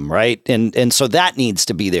volume, right? And so that needs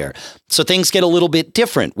to be there. So things get a little bit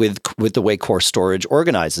different with the way Core Storage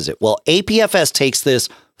organizes it. Well, APFS takes this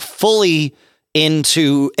fully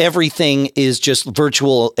into everything is just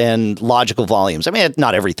virtual and logical volumes. I mean,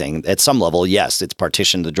 not everything. At some level, yes, it's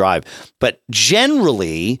partitioned the drive. But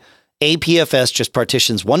generally, APFS just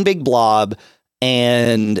partitions one big blob,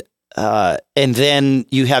 and then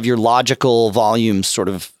you have your logical volumes sort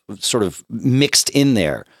of mixed in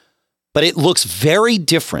there. But it looks very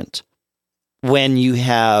different when you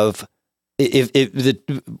have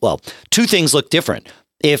two things look different.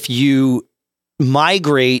 If you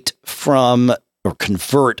migrate from or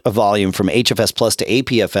convert a volume from HFS Plus to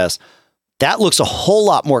APFS, that looks a whole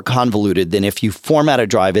lot more convoluted than if you format a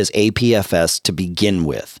drive as APFS to begin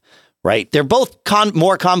with, right? They're both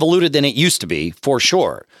more convoluted than it used to be, for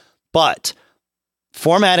sure. But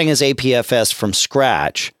formatting as APFS from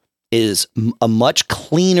scratch is a much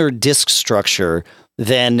cleaner disk structure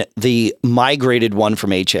than the migrated one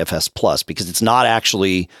from HFS Plus, because it's not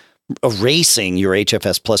actually erasing your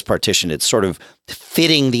HFS Plus partition. It's sort of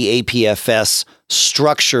fitting the APFS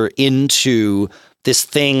structure into this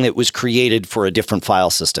thing that was created for a different file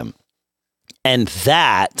system. And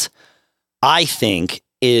that, I think,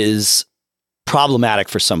 is problematic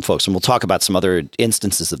for some folks. And we'll talk about some other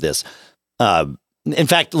instances of this. In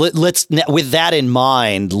fact, let's with that in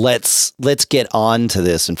mind, let's get on to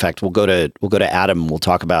this. In fact, we'll go to Adam. We'll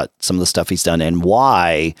talk about some of the stuff he's done and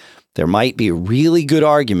why there might be a really good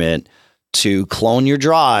argument to clone your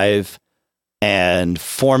drive and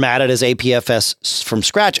format it as APFS from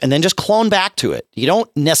scratch and then just clone back to it. You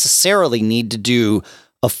don't necessarily need to do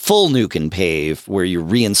a full nuke and pave where you're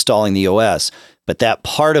reinstalling the OS, but that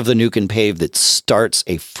part of the nuke and pave that starts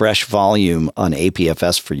a fresh volume on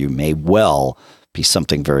APFS for you may well be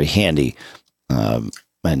something very handy.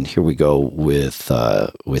 And here we go with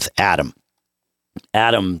Adam.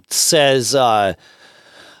 Adam says, I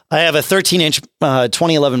have a 13-inch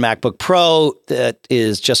 2011 MacBook Pro that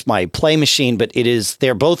is just my play machine, but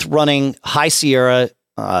they're both running High Sierra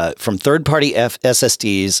from third-party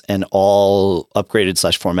SSDs and all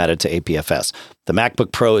upgraded / formatted to APFS. The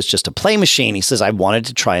MacBook Pro is just a play machine. He says, I wanted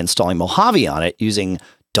to try installing Mojave on it using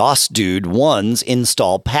DOSDude 1's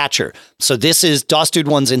install patcher. So this is DOSDude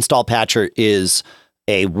 1's install patcher is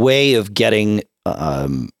a way of getting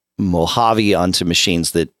Mojave onto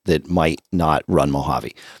machines that might not run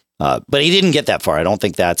Mojave. But he didn't get that far. I don't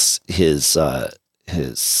think that's his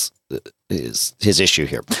issue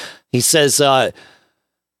here. He says,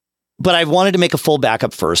 but I wanted to make a full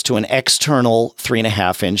backup first to an external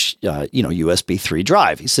 3.5-inch, USB 3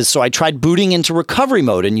 drive. He says, so I tried booting into recovery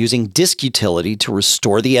mode and using disk utility to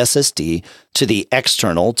restore the SSD to the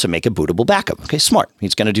external to make a bootable backup. Okay, smart.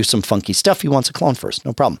 He's going to do some funky stuff. He wants a clone first.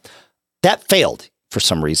 No problem. That failed for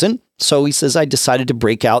some reason. So he says, I decided to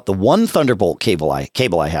break out the one Thunderbolt cable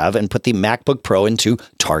I have and put the MacBook Pro into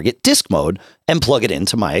target disk mode and plug it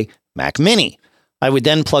into my Mac Mini. I would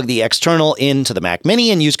then plug the external into the Mac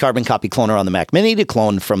Mini and use Carbon Copy Cloner on the Mac Mini to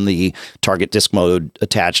clone from the target disk mode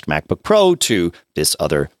attached MacBook Pro to this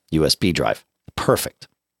other USB drive. Perfect.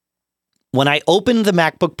 When I opened the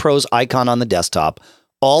MacBook Pro's icon on the desktop,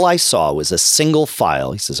 all I saw was a single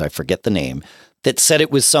file, he says, I forget the name, that said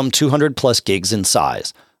it was some 200 plus gigs in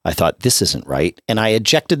size. I thought, this isn't right, and I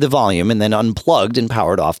ejected the volume and then unplugged and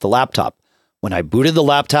powered off the laptop. When I booted the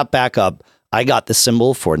laptop back up, I got the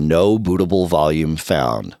symbol for no bootable volume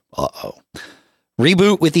found. Uh-oh.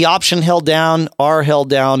 Reboot with the option held down, R held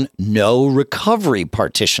down, no recovery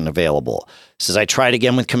partition available. Says I tried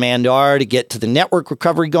again with Command R to get to the network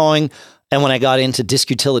recovery going, and when I got into disk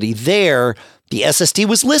utility there, the SSD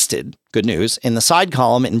was listed, good news, in the side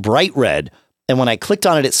column in bright red, and when I clicked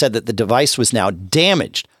on it, it said that the device was now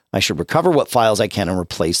damaged. I should recover what files I can and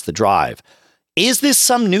replace the drive. Is this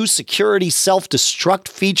some new security self-destruct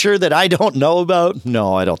feature that I don't know about?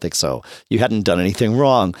 No, I don't think so. You hadn't done anything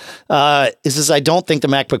wrong. It says, I don't think the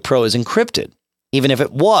MacBook Pro is encrypted. Even if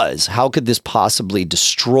it was, how could this possibly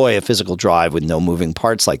destroy a physical drive with no moving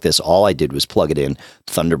parts like this? All I did was plug it in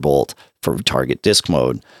Thunderbolt for target disk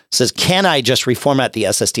mode. It says, can I just reformat the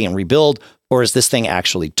SSD and rebuild, or is this thing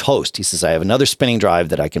actually toast? He says, I have another spinning drive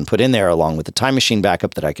that I can put in there along with the Time Machine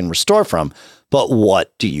backup that I can restore from. But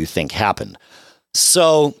what do you think happened?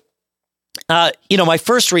 So, my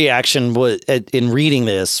first reaction was in reading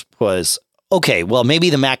this was, okay, well, maybe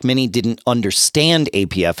the Mac Mini didn't understand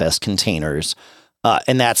APFS containers,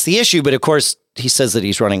 and that's the issue. But of course, he says that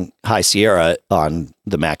he's running High Sierra on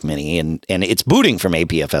the Mac Mini, and it's booting from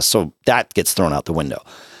APFS, so that gets thrown out the window.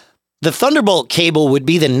 The Thunderbolt cable would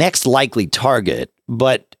be the next likely target,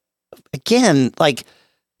 but again, like,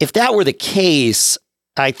 if that were the case,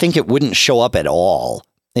 I think it wouldn't show up at all.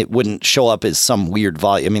 It wouldn't show up as some weird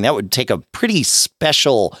volume. I mean, that would take a pretty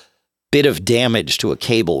special bit of damage to a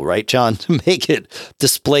cable, right, John, to make it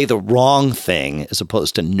display the wrong thing as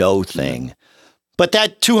opposed to no thing. But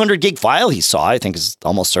that 200 gig file he saw, I think, is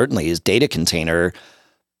almost certainly his data container.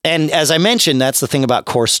 And as I mentioned, that's the thing about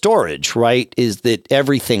core storage, right, is that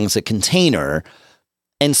everything's a container.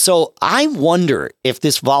 And so I wonder if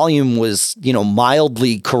this volume was,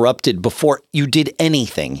 mildly corrupted before you did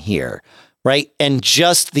anything here. Right. And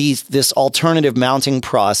just this alternative mounting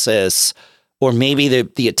process, or maybe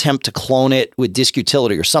the attempt to clone it with disk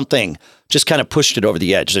utility or something, just kind of pushed it over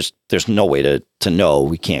the edge. There's no way to know.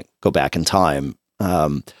 We can't go back in time.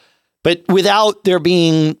 But without there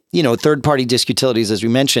being, third party disk utilities, as we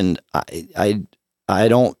mentioned, I I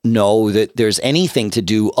don't know that there's anything to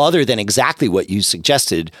do other than exactly what you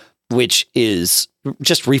suggested, which is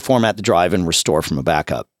just reformat the drive and restore from a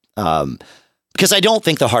backup. Because I don't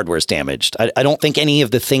think the hardware is damaged. I don't think any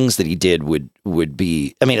of the things that he did would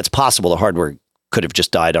be. I mean, it's possible the hardware could have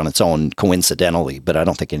just died on its own coincidentally, but I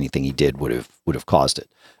don't think anything he did would have caused it.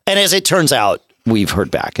 And as it turns out, we've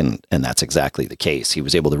heard back, and that's exactly the case. He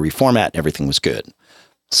was able to reformat, and everything was good.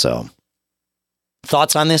 So,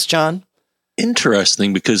 thoughts on this, John?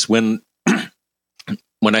 Interesting, because when I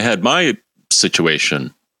had my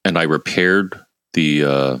situation and I repaired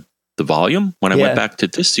the volume, when I went back to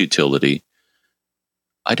Disk Utility,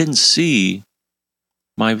 I didn't see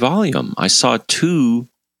my volume. I saw 2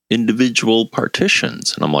 individual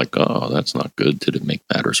partitions, and I'm like, oh, that's not good. Did it make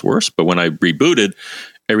matters worse? But when I rebooted,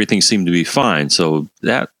 everything seemed to be fine. So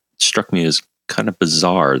that struck me as kind of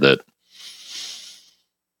bizarre that.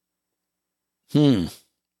 Know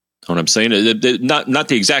what I'm saying? Not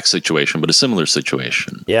the exact situation, but a similar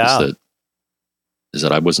situation. Yeah. Is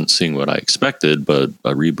that I wasn't seeing what I expected, but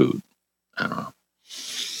a reboot. I don't know.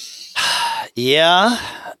 Yeah.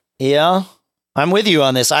 I'm with you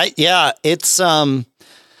on this. I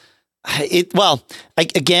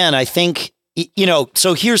think,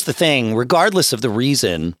 so here's the thing, regardless of the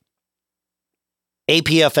reason,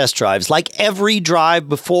 APFS drives, like every drive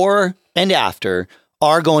before and after,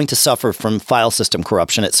 are going to suffer from file system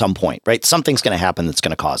corruption at some point, right? Something's going to happen that's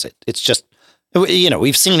going to cause it. It's just,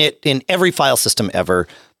 we've seen it in every file system ever.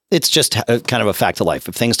 It's just kind of a fact of life.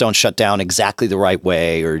 If things don't shut down exactly the right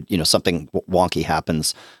way, or, something wonky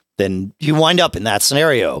happens, then you wind up in that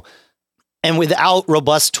scenario. And without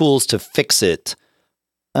robust tools to fix it,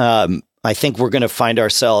 I think we're going to find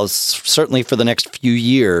ourselves, certainly for the next few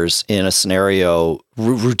years, in a scenario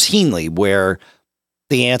routinely where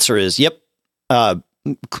the answer is,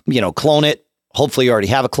 clone it. Hopefully you already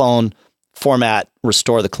have a clone, format,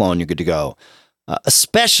 restore the clone, you're good to go.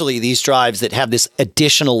 Especially these drives that have this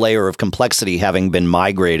additional layer of complexity, having been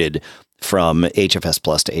migrated from HFS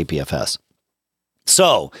Plus to APFS.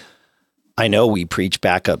 So I know we preach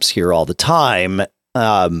backups here all the time.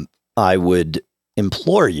 I would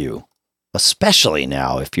implore you, especially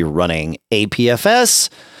now if you're running APFS,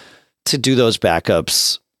 to do those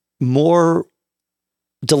backups more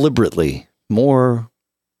deliberately, more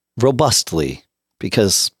robustly,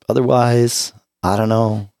 because otherwise, I don't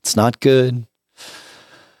know, it's not good.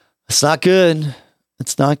 It's not good.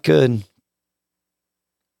 It's not good.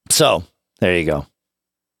 So there you go.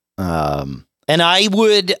 And I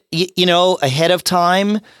would, ahead of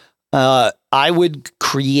time, I would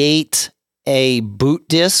create a boot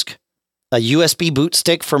disk, a USB boot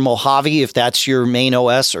stick for Mojave, if that's your main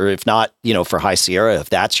OS, or if not, for High Sierra, if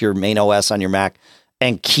that's your main OS on your Mac,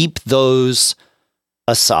 and keep those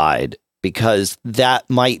aside, because that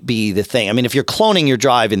might be the thing. I mean, if you're cloning your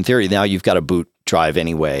drive, in theory, now you've got a boot drive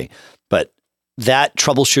anyway, but that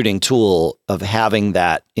troubleshooting tool of having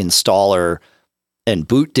that installer and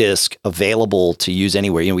boot disk available to use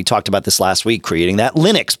anywhere. We talked about this last week, creating that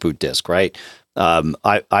Linux boot disk, right?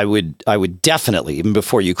 I would definitely, even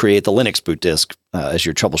before you create the Linux boot disk as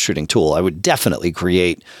your troubleshooting tool, I would definitely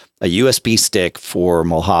create a USB stick for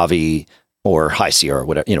Mojave or High Sierra,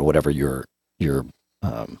 whatever your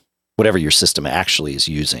whatever your system actually is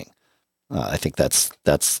using. I think that's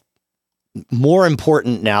more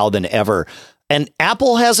important now than ever. And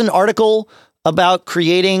Apple has an article about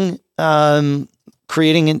creating an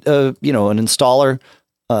installer,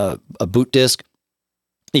 a boot disk.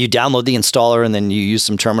 You download the installer and then you use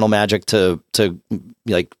some terminal magic to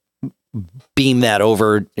like beam that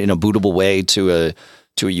over in a bootable way to a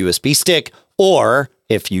USB stick. Or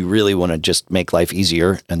if you really want to just make life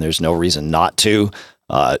easier, and there's no reason not to,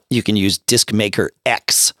 you can use DiskMaker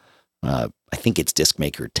X. I think it's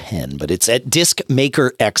DiskMaker 10, but it's at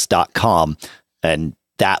diskmakerx.com, and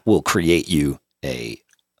that will create you a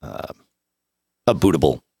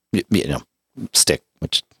bootable, stick.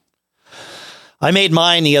 Which I made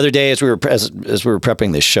mine the other day as we were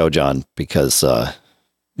prepping this show, John, because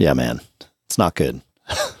man, it's not good.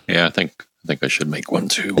 Yeah, I think I should make one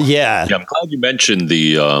too. Yeah, I'm glad you mentioned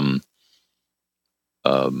the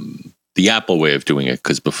Apple way of doing it,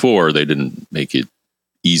 because before they didn't make it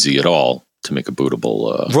easy at all to make a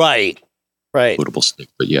bootable right bootable stick.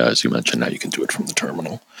 But yeah, as you mentioned, now you can do it from the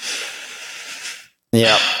terminal.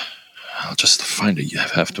 Yeah, I'll just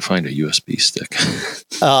have to find a USB stick.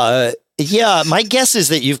 Yeah, my guess is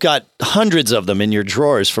that you've got hundreds of them in your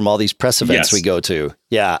drawers from all these press events we go to.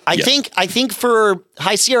 Yeah, I think for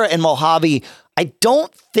High Sierra and Mojave, I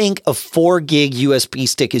don't think a 4 gig USB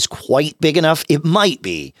stick is quite big enough. It might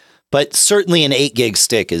be, but certainly an 8 gig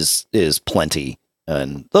stick is plenty.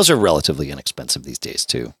 And those are relatively inexpensive these days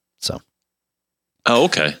too. So. Oh,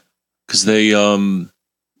 okay. Because they,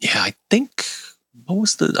 I think,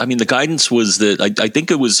 the guidance was that I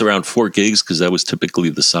think it was around 4 gigs because that was typically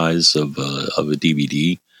the size of a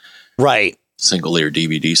DVD. Right. Single layer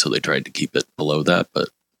DVD. So they tried to keep it below that. But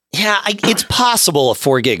yeah, it's possible a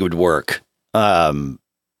 4 gig would work. But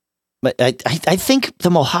I think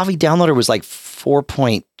the Mojave downloader was like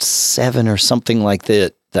 4.7 or something like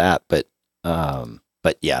that.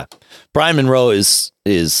 But yeah, Brian Monroe is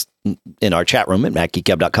in our chat room at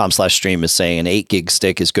macgeekgab.com/stream is saying an 8 gig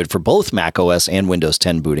stick is good for both Mac OS and Windows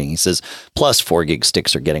 10 booting. He says, plus 4 gig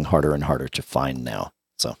sticks are getting harder and harder to find now.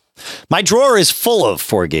 So my drawer is full of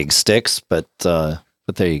 4 gig sticks, but there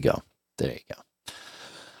you go. There you go.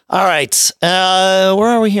 All right. Where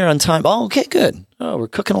are we here on time? Oh, okay, good. Oh, we're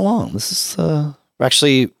cooking along. This is,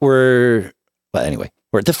 we're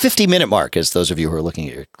at the 50-minute mark, as those of you who are looking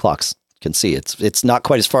at your clocks can see. It's not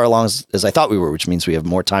quite as far along as I thought we were, which means we have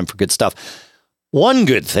more time for good stuff. One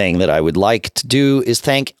good thing that I would like to do is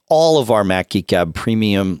thank all of our Mac Geek Gab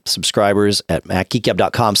premium subscribers at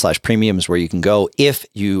macgeekgab.com/premium is where you can go if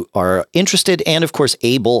you are interested and, of course,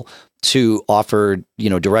 able to offer,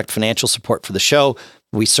 direct financial support for the show.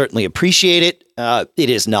 We certainly appreciate it. It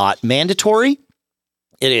is not mandatory.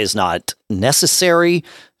 It is not necessary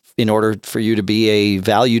in order for you to be a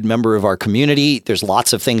valued member of our community. There's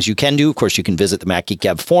lots of things you can do. Of course, you can visit the Mac Geek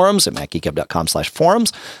Gab forums at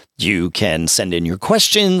macgeekgab.com/forums. You can send in your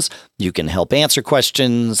questions. You can help answer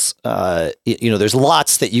questions. There's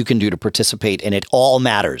lots that you can do to participate, and it all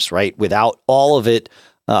matters, right? Without all of it,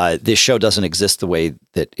 this show doesn't exist the way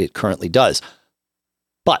that it currently does.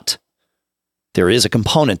 But there is a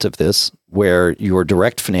component of this where your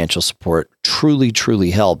direct financial support truly, truly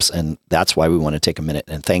helps. And that's why we want to take a minute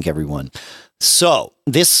and thank everyone. So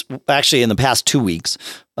this actually in the past 2 weeks,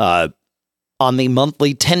 on the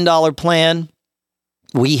monthly $10 plan,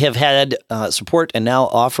 we have had support and now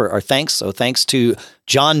offer our thanks. So thanks to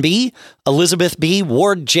John B., Elizabeth B.,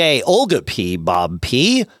 Ward J., Olga P., Bob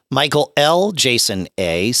P., Michael L., Jason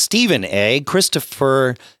A., Stephen A.,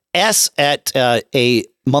 Christopher S. at a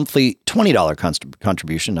monthly $20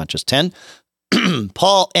 contribution, not just 10.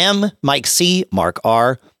 Paul M., Mike C., Mark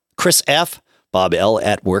R., Chris F., Bob L.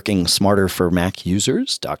 at Working Smarter for Mac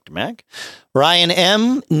Users, Dr. Mac, Ryan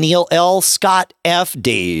M., Neil L., Scott F.,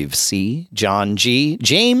 Dave C., John G.,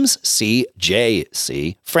 James C., J.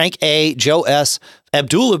 C., Frank A., Joe S.,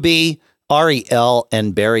 Abdullah B., Ari L.,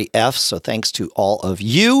 and Barry F. So thanks to all of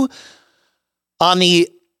you. On the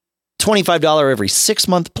 $25 every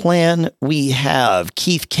 6-month plan, we have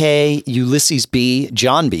Keith K., Ulysses B.,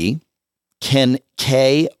 John B., Ken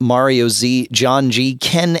K., Mario Z., John G.,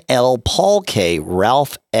 Ken L., Paul K.,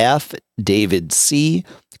 Ralph F., David C.,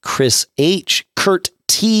 Chris H., Kurt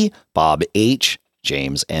T., Bob H.,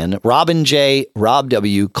 James N., Robin J., Rob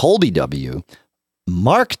W., Colby W.,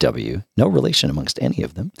 Mark W., no relation amongst any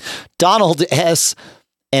of them, Donald S.,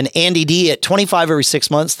 and Andy D. at 25 every 6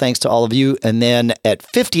 months. Thanks to all of you. And then at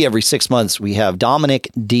 50 every 6 months, we have Dominic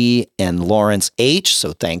D. and Lawrence H.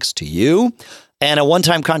 So thanks to you. And a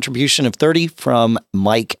one-time contribution of 30 from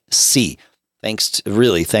Mike C. Thanks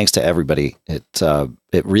to everybody. It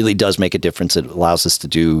really does make a difference. It allows us to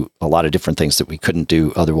do a lot of different things that we couldn't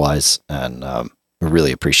do otherwise. And we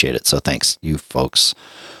really appreciate it. So thanks, you folks.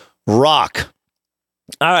 Rock.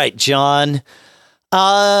 All right, John.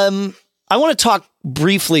 I want to talk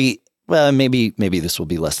briefly, maybe this will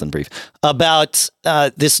be less than brief, about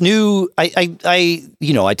this new,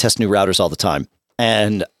 I test new routers all the time,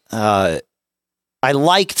 and I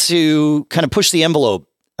like to kind of push the envelope.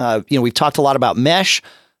 We've talked a lot about mesh,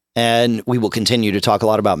 and we will continue to talk a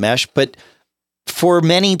lot about mesh, but for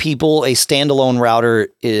many people, a standalone router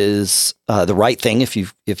is the right thing. If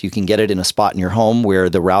you can get it in a spot in your home where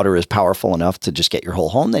the router is powerful enough to just get your whole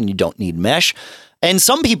home, then you don't need mesh. And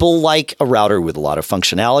some people like a router with a lot of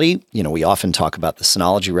functionality. We often talk about the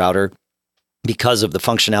Synology router because of the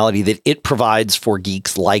functionality that it provides for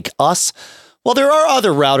geeks like us. Well, there are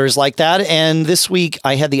other routers like that. And this week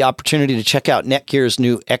I had the opportunity to check out Netgear's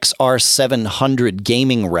new XR700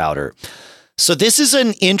 gaming router. So this is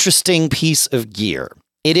an interesting piece of gear.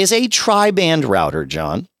 It is a tri-band router,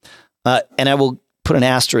 John. And I will put an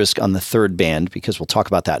asterisk on the third band because we'll talk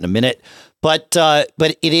about that in a minute. But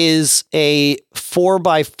it is a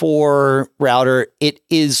 4x4 router. It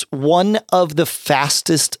is one of the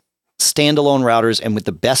fastest standalone routers and with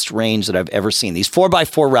the best range that I've ever seen. These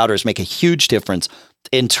 4x4 routers make a huge difference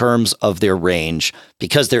in terms of their range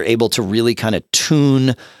because they're able to really kind of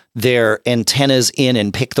tune their antennas in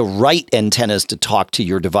and pick the right antennas to talk to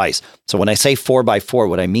your device. So when I say 4x4,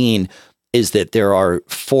 what I mean is that there are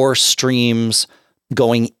 4 streams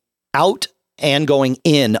going out and going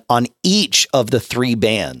in on each of the 3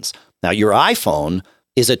 bands. Now, your iPhone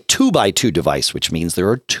is a 2x2 device, which means there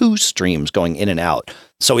are 2 streams going in and out.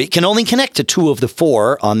 So it can only connect to 2 of the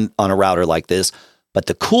 4 on a router like this. But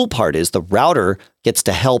the cool part is the router gets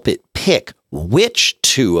to help it pick which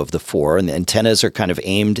 2 of the 4, and the antennas are kind of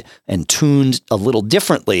aimed and tuned a little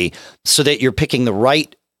differently so that you're picking the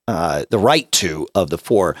right 2 of the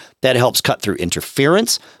 4. That helps cut through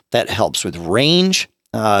interference. That helps with range.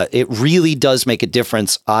 It really does make a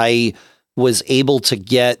difference. I was able to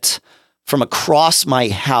get from across my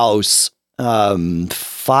house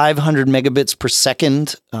 500 megabits per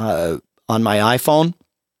second on my iPhone,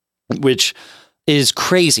 which is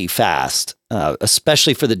crazy fast,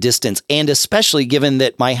 especially for the distance, and especially given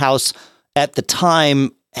that my house at the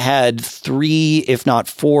time had 3, if not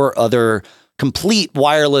 4 other complete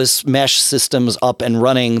wireless mesh systems up and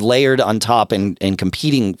running, layered on top and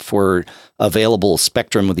competing for available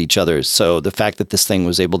spectrum with each other. So the fact that this thing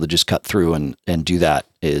was able to just cut through and do that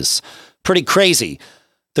is pretty crazy.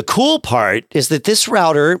 The cool part is that this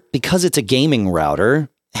router, because it's a gaming router,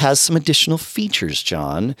 has some additional features,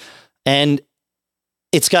 John. And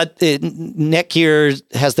it's got Netgear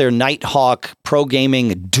has their Nighthawk Pro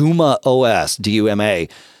Gaming Duma OS, DUMA.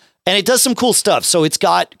 And it does some cool stuff. So it's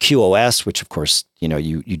got QoS, which of course,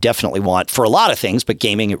 you definitely want for a lot of things, but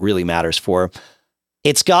gaming it really matters for.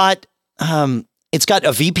 It's got a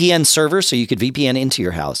VPN server, so you could VPN into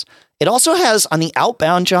your house. It also has on the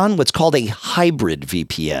outbound, John, what's called a hybrid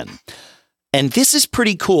VPN. And this is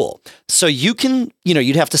pretty cool. So you can,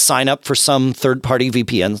 you'd have to sign up for some third-party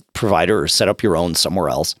VPN provider or set up your own somewhere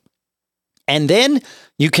else. And then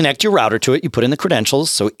you connect your router to it. You put in the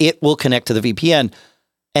credentials, so it will connect to the VPN.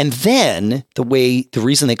 And then the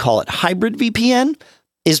reason they call it hybrid VPN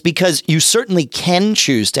is because you certainly can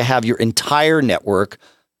choose to have your entire network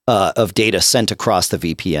of data sent across the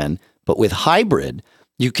VPN. But with hybrid,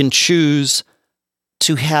 you can choose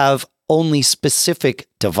to have only specific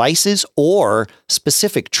devices or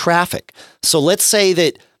specific traffic. So let's say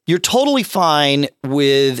that you're totally fine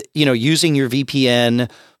with, using your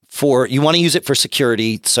VPN you want to use it for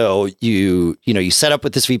security. So you set up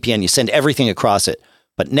with this VPN, you send everything across it.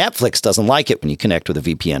 But Netflix doesn't like it when you connect with a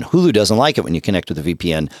VPN. Hulu doesn't like it when you connect with a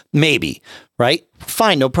VPN. Maybe, right?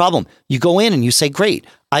 Fine, no problem. You go in and you say, great,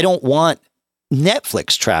 I don't want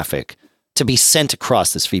Netflix traffic to be sent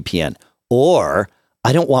across this VPN. Or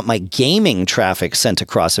I don't want my gaming traffic sent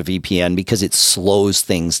across a VPN because it slows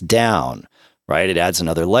things down, right? It adds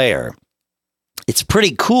another layer. It's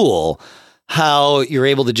pretty cool how you're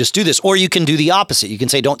able to just do this. Or you can do the opposite. You can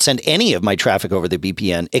say, don't send any of my traffic over the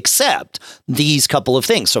VPN except these couple of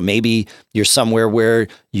things. So maybe you're somewhere where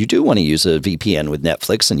you do want to use a VPN with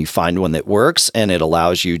Netflix and you find one that works and it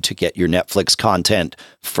allows you to get your Netflix content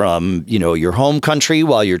from, your home country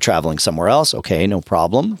while you're traveling somewhere else. Okay, no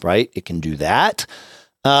problem, right? It can do that.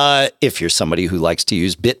 If you're somebody who likes to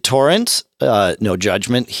use BitTorrent, no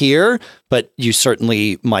judgment here, but you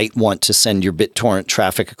certainly might want to send your BitTorrent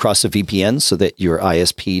traffic across a VPN so that your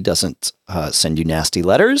ISP doesn't send you nasty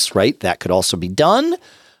letters, right? That could also be done.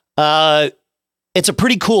 It's a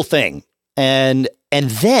pretty cool thing. And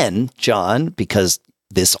then, John, because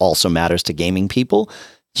this also matters to gaming people,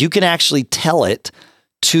 you can actually tell it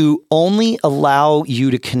to only allow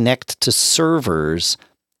you to connect to servers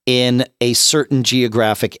in a certain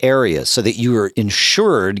geographic area so that you are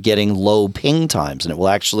ensured getting low ping times, and it will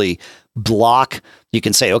actually block. You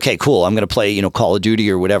can say, okay, cool, I'm going to play, Call of Duty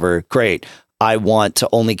or whatever. Great. I want to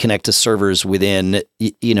only connect to servers within,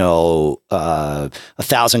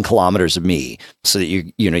 1,000 kilometers of me so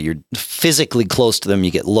that you're physically close to them. You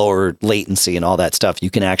get lower latency and all that stuff. You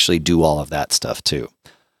can actually do all of that stuff too.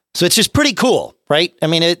 So it's just pretty cool, right? I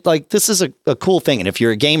mean, this is a cool thing. And if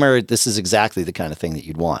you're a gamer, this is exactly the kind of thing that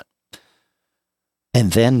you'd want.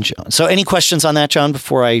 And then, John, so any questions on that, John,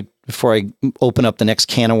 before I open up the next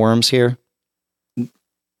can of worms here?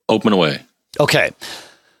 Open away. Okay.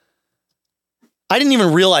 I didn't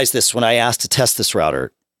even realize this when I asked to test this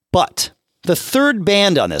router, but the third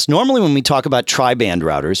band on this, normally when we talk about tri-band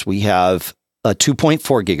routers, we have a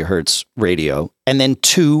 2.4 gigahertz radio and then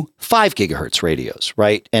 2 5 gigahertz radios,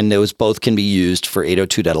 right? And those both can be used for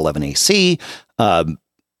 802.11ac.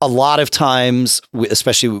 A lot of times,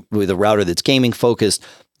 especially with a router that's gaming focused,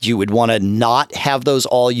 you would want to not have those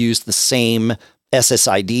all use the same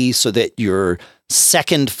SSID so that your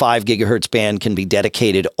second 5 gigahertz band can be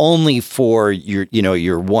dedicated only for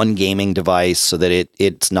your one gaming device so that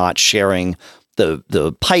it's not sharing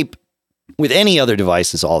the pipe with any other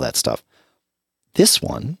devices, all that stuff. This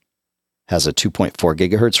one has a 2.4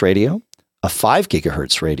 gigahertz radio, a 5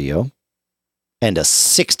 gigahertz radio, and a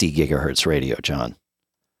 60 gigahertz radio, John.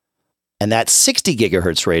 And that 60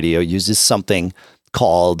 gigahertz radio uses something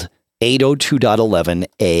called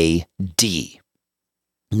 802.11ad.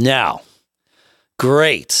 Now,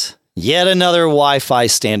 great. Yet another Wi-Fi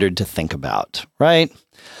standard to think about, right?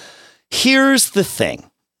 Here's the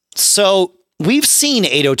thing. So we've seen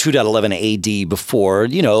 802.11ad before.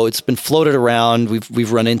 You know, it's been floated around.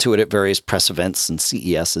 We've run into it at various press events and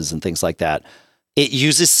CESs and things like that. It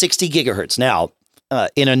uses 60 gigahertz. Now,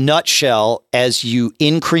 in a nutshell, as you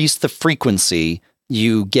increase the frequency,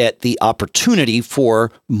 you get the opportunity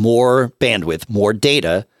for more bandwidth, more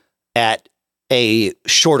data at a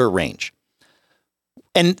shorter range.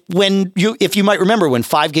 And if you might remember when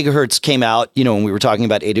 5 gigahertz came out, you know, when we were talking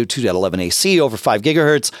about 802.11ac over 5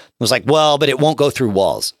 gigahertz, it was like, well, but it won't go through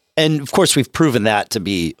walls. And of course, we've proven that to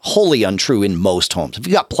be wholly untrue in most homes. If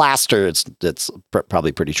you got plaster, it's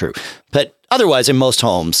probably pretty true. But otherwise, in most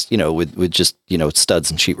homes, you know, with just, you know,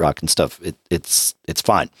 studs and sheetrock and stuff, it's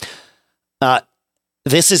fine.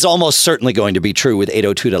 This is almost certainly going to be true with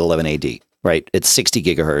 802.11ad, right? It's 60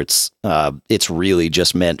 gigahertz. It's really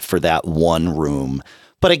just meant for that one room.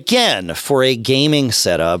 But again, for a gaming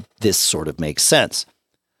setup, this sort of makes sense.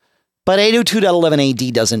 But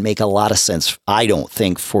 802.11ad doesn't make a lot of sense, I don't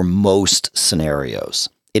think, for most scenarios.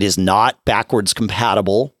 It is not backwards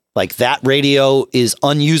compatible. Like, that radio is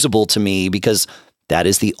unusable to me because that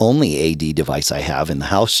is the only AD device I have in the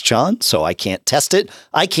house, John. So I can't test it.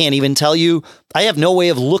 I can't even tell you. I have no way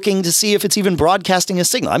of looking to see if it's even broadcasting a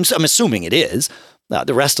signal. I'm assuming it is.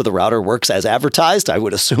 The rest of the router works as advertised. I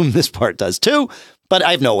would assume this part does too, but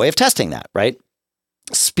I have no way of testing that, right?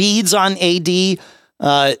 Speeds on AD,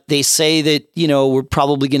 they say that, you know, we're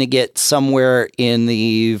probably going to get somewhere in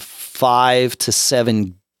the 5 to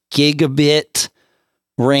 7 gigabit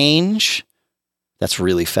range. That's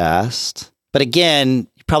really fast. But again,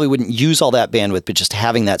 you probably wouldn't use all that bandwidth, but just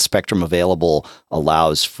having that spectrum available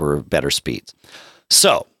allows for better speeds.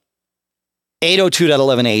 So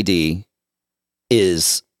 802.11ad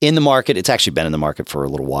is in the market. It's actually been in the market for a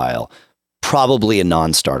little while. Probably a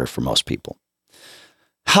non-starter for most people.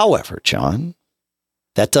 However, John,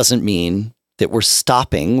 that doesn't mean that we're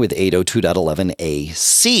stopping with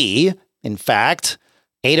 802.11ac. In fact,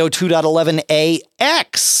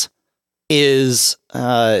 802.11ax is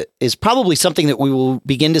probably something that we will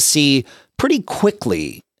begin to see pretty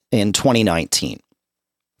quickly in 2019.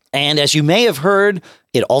 And as you may have heard,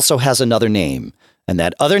 it also has another name, and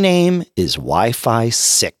that other name is Wi-Fi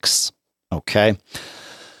 6. Okay.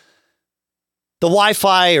 The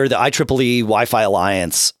Wi-Fi, or the IEEE Wi-Fi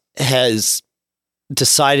Alliance, has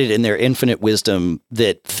decided in their infinite wisdom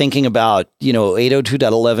that thinking about, you know,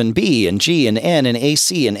 802.11b and G and N and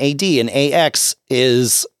AC and AD and AX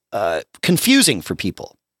is confusing for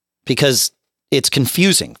people, because it's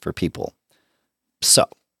confusing for people. So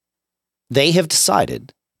they have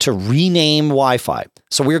decided to rename Wi-Fi.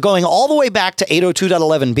 So we're going all the way back to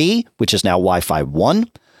 802.11b, which is now Wi-Fi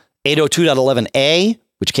 1. 802.11a,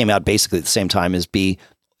 which came out basically at the same time as B,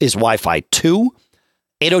 is Wi-Fi 2.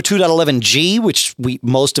 802.11g, which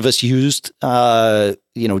most of us used, 10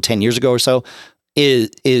 years ago or so,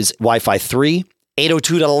 is Wi-Fi 3.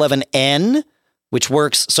 802.11n, which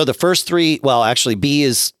works. So the first three, well, actually, B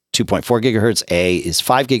is 2.4 gigahertz, A is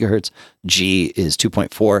 5 gigahertz, G is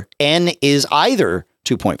 2.4, N is either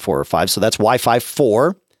 2.4 or 5. So that's Wi-Fi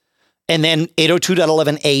 4. And then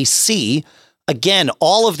 802.11ac, again,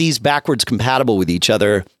 all of these backwards compatible with each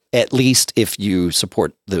other, at least if you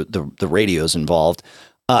support the radios involved.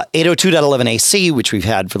 802.11ac, which we've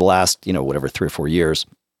had for the last, 3 or 4 years,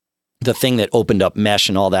 the thing that opened up mesh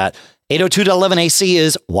and all that. 802.11ac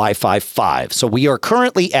is Wi-Fi 5. So we are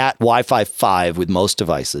currently at Wi-Fi 5 with most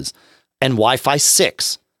devices. And Wi-Fi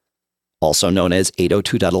 6, also known as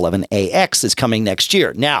 802.11ax, is coming next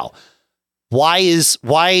year. Now, why is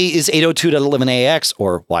 802.11ax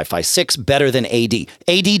or Wi-Fi 6 better than AD?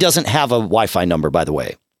 AD doesn't have a Wi-Fi number, by the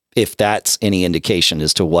way, if that's any indication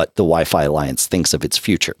as to what the Wi-Fi Alliance thinks of its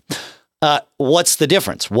future. What's the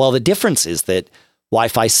difference? Well, the difference is that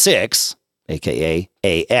Wi-Fi 6, aka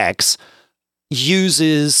AX,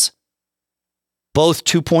 uses both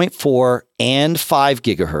 2.4 and 5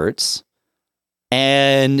 gigahertz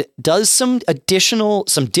and does some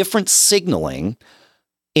different signaling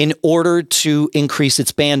in order to increase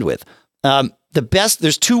its bandwidth.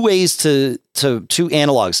 There's two ways two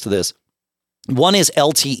analogs to this. One is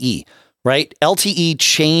LTE, right? LTE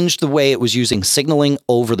changed the way it was using signaling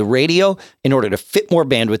over the radio in order to fit more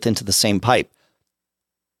bandwidth into the same pipe.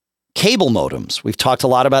 Cable modems. We've talked a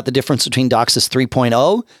lot about the difference between DOCSIS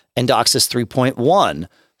 3.0 and DOCSIS 3.1.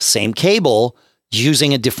 Same cable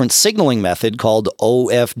using a different signaling method called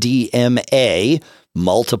OFDMA,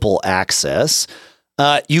 multiple access.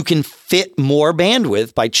 You can fit more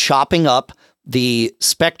bandwidth by chopping up the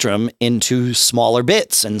spectrum into smaller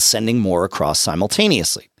bits and sending more across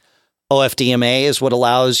simultaneously. OFDMA is what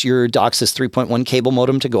allows your DOCSIS 3.1 cable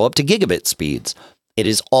modem to go up to gigabit speeds. It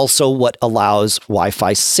is also what allows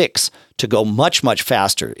Wi-Fi 6 to go much, much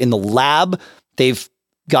faster. In the lab, they've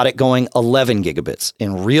got it going 11 gigabits.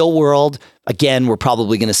 In real world, again, we're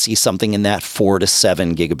probably going to see something in that 4 to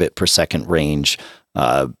 7 gigabit per second range,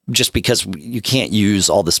 just because you can't use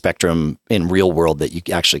all the spectrum in real world that you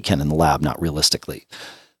actually can in the lab, not realistically.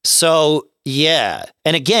 So, yeah.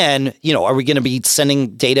 And again, are we going to be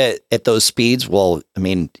sending data at those speeds? Well, I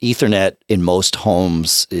mean, Ethernet in most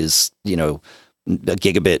homes is, a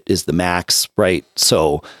gigabit is the max, right?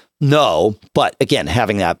 So no, but again,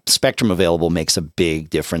 having that spectrum available makes a big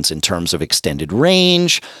difference in terms of extended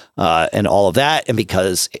range and all of that. And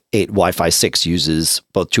because Wi-Fi 6 uses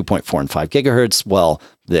both 2.4 and 5 gigahertz, well,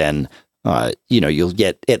 then, you'll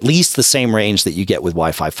get at least the same range that you get with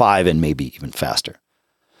Wi-Fi 5 and maybe even faster.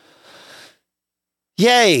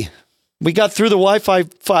 Yay. We got through the Wi-Fi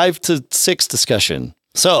 5 to 6 discussion.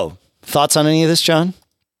 So thoughts on any of this, John?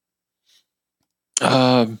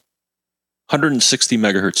 160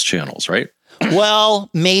 megahertz channels, right?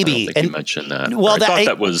 Well, maybe. I think you mentioned that. Well, I thought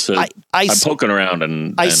that was. I'm poking around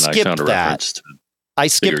and I found a reference to. I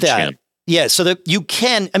skipped that. Yeah, so that you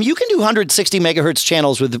can do 160 megahertz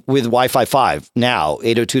channels with Wi-Fi 5 now,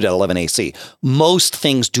 802.11ac. Most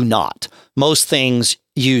things do not. Most things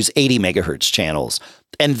use 80 megahertz channels.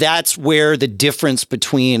 And that's where the difference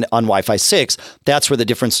between on Wi-Fi 6, that's where the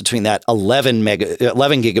difference between that 11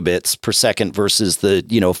 gigabits per second versus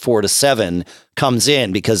the 4 to 7 comes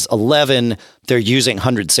in, because 11 they're using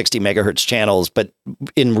 160 megahertz channels, but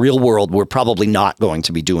in real world we're probably not going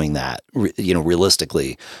to be doing that,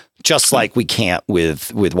 realistically, just like we can't with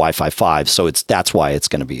Wi-Fi 5. So that's why it's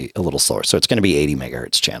going to be a little slower. So it's going to be 80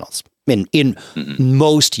 megahertz channels in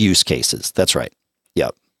most use cases. That's right.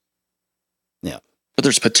 Yep. Yeah. But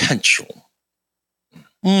there's potential.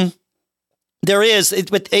 There is.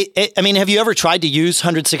 I mean, have you ever tried to use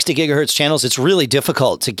 160 gigahertz channels? It's really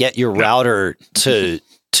difficult to get your router to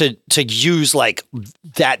use like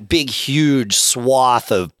that big, huge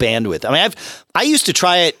swath of bandwidth. I mean, I used to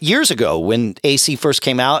try it years ago when AC first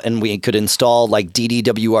came out and we could install like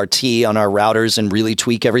DDWRT on our routers and really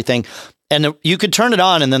tweak everything. And you could turn it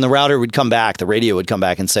on and then the router would come back, the radio would come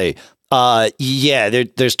back and say,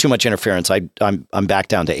 there's too much interference. I'm back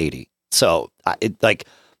down to 80. So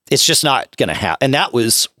it's just not going to happen. And that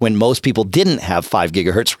was when most people didn't have 5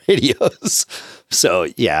 gigahertz radios. So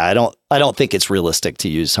yeah, I don't think it's realistic to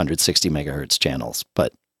use 160 megahertz channels,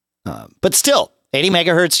 but still 80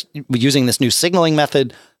 megahertz using this new signaling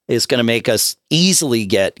method is going to make us easily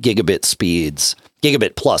get gigabit speeds,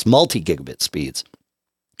 gigabit plus multi-gigabit speeds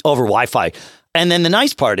over Wi-Fi. And then the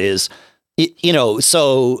nice part is,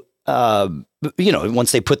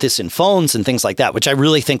 once they put this in phones and things like that, which I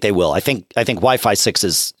really think they will. I think Wi-Fi 6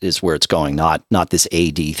 is where it's going, not this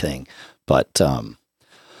AD thing. But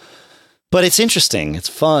it's interesting. It's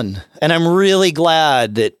fun. And I'm really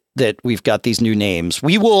glad that we've got these new names.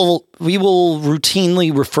 We will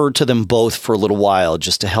routinely refer to them both for a little while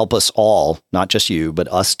just to help us all, not just you, but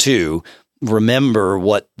us too, remember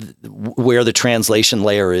where the translation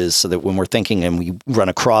layer is, so that when we're thinking and we run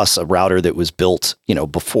across a router that was built,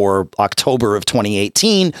 before October of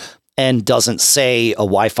 2018 and doesn't say a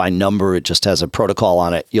Wi-Fi number, it just has a protocol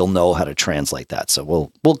on it, you'll know how to translate that.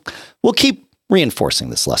 So we'll keep reinforcing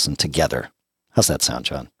this lesson together. How's that sound,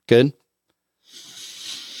 John? Good?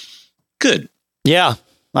 Good. Yeah.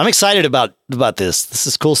 I'm excited about this. This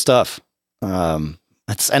is cool stuff. And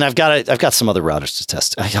I've got some other routers to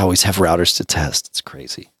test. I always have routers to test. It's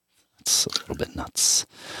crazy. It's a little bit nuts.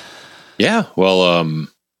 Yeah. Well,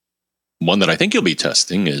 one that I think you'll be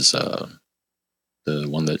testing is the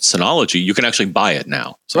one that Synology. You can actually buy it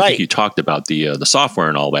now. So right. I think you talked about the software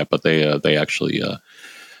and all that, but they actually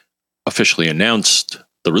officially announced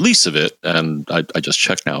the release of it. And I just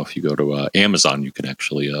checked now. If you go to Amazon, you can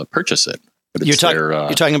actually purchase it. But you're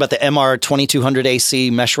talking about the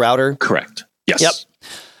MR2200AC mesh router? Correct. Yes. Yep.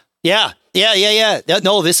 Yeah.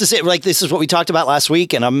 No, this is it. Like, this is what we talked about last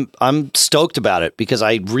week, and I'm stoked about it because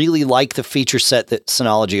I really like the feature set that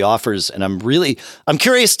Synology offers, and I'm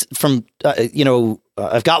curious from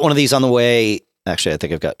I've got one of these on the way. Actually, I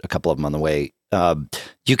think I've got a couple of them on the way.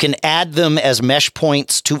 You can add them as mesh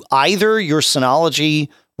points to either your Synology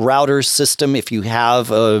router system if you have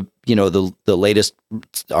the latest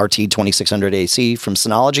RT2600AC from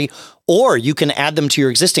Synology, or you can add them to your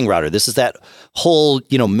existing router. This is that whole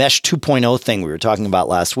mesh 2.0 thing we were talking about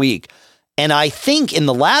last week. And I think in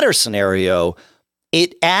the latter scenario,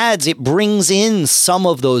 it brings in some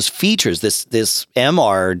of those features, this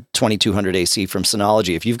MR2200 AC from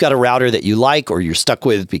Synology. If you've got a router that you like or you're stuck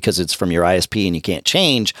with because it's from your ISP and you can't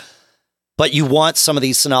change, but you want some of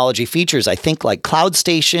these Synology features, I think like Cloud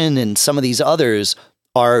Station and some of these others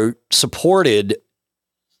are supported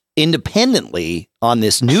independently on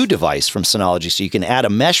this new device from Synology. So you can add a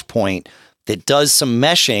mesh point that does some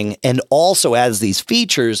meshing and also adds these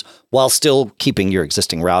features while still keeping your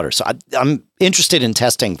existing router. So I'm interested in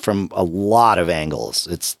testing from a lot of angles.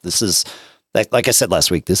 This is like I said last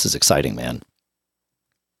week, this is exciting, man.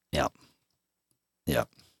 Yeah. Yeah.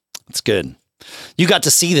 It's good. You got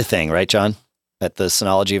to see the thing, right, John, at the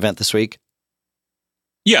Synology event this week?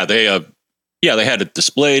 Yeah, they had it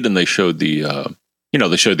displayed and they showed the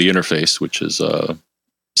interface, which is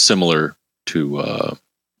similar to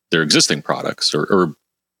their existing products or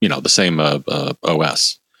the same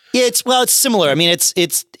OS. Yeah, it's similar. I mean, it's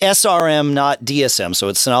SRM, not DSM. So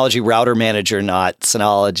it's Synology Router Manager, not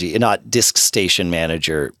Disk Station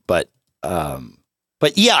Manager. But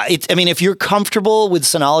yeah, if you're comfortable with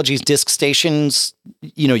Synology's Disk Station's,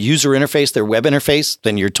 user interface, their web interface,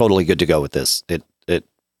 then you're totally good to go with this.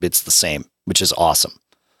 It's the same, which is awesome.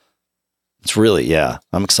 It's really, yeah,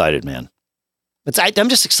 I'm excited, man. I'm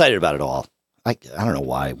just excited about it all. I don't know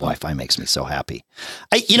why Wi-Fi makes me so happy.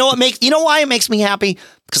 Why it makes me happy?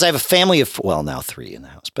 Because I have a family of, now 3 in the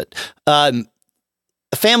house, but a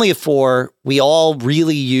family of 4. We all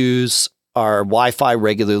really use our Wi-Fi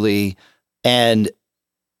regularly, and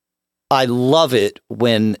I love it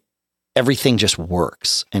when everything just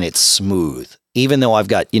works and it's smooth. Even though I've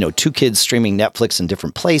got 2 kids streaming Netflix in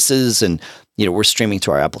different places, and we're streaming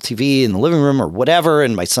to our Apple TV in the living room or whatever,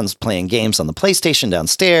 and my son's playing games on the PlayStation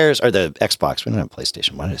downstairs, or the Xbox. We don't have a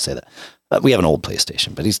PlayStation. Why did I say that? We have an old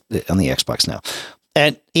PlayStation, but he's on the Xbox now.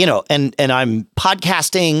 And and I'm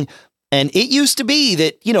podcasting, and it used to be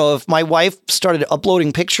that if my wife started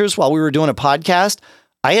uploading pictures while we were doing a podcast,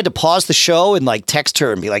 I had to pause the show and like text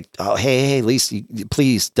her and be like, "Oh, hey, Lisa,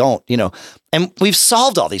 please don't," And we've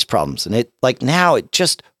solved all these problems, and now it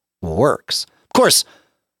just works. Of course,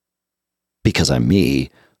 because I'm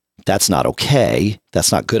me, that's not okay.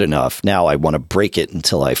 That's not good enough. Now I want to break it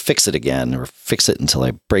until I fix it again, or fix it until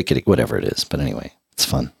I break it, whatever it is. But anyway, it's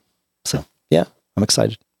fun. So yeah, I'm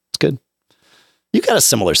excited. It's good. You got a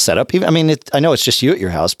similar setup. I know it's just you at your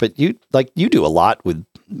house, but you do a lot with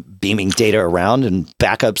beaming data around and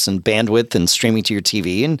backups and bandwidth and streaming to your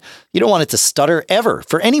TV, and you don't want it to stutter ever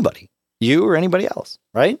for anybody, you or anybody else,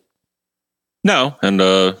 right? No, and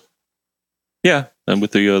and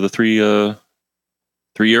with the three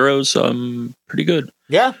euros, pretty good.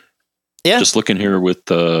 Yeah. Just looking here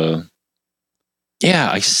with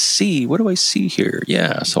I see. What do I see here?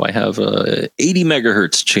 Yeah, so I have a 80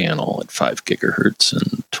 megahertz channel at 5 gigahertz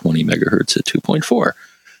and 20 megahertz at 2.4.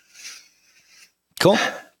 Cool.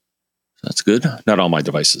 That's good. Not all my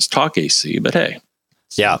devices talk AC, but hey.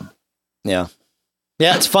 Yeah.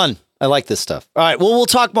 It's fun. I like this stuff. All right. Well, we'll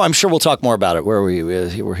talk more. I'm sure we'll talk more about it. Where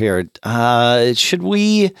we're here. Should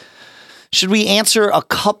we answer a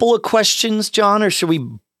couple of questions, John, or should we?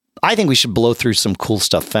 I think we should blow through some cool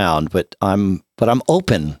stuff found, but I'm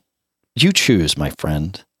open. You choose, my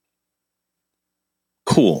friend.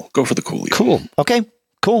 Cool. Go for the coolio. Cool. Okay.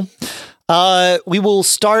 Cool. We will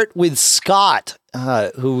start with Scott,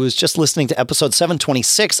 who was just listening to episode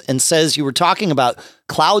 726 and says you were talking about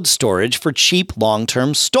cloud storage for cheap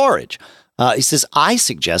long-term storage. He says, I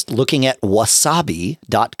suggest looking at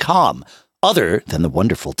wasabi.com. Other than the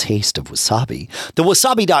wonderful taste of wasabi, the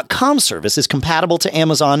wasabi.com service is compatible to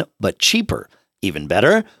Amazon, but cheaper. Even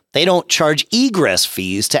better, they don't charge egress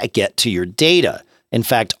fees to get to your data. In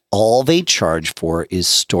fact, all they charge for is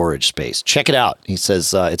storage space. Check it out. He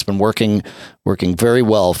says it's been working very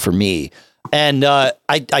well for me. And I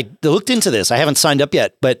looked into this. I haven't signed up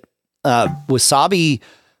yet, but Wasabi,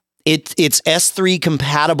 it's S3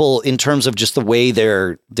 compatible in terms of just the way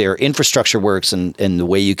their infrastructure works and the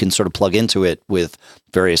way you can sort of plug into it with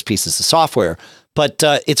various pieces of software. But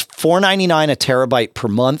it's $4.99 a terabyte per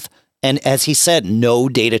month. And as he said, no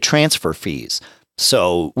data transfer fees.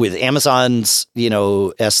 So with Amazon's,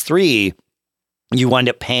 S3, you wind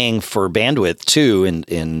up paying for bandwidth too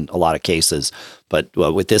in a lot of cases. But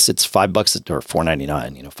with this, it's $5 or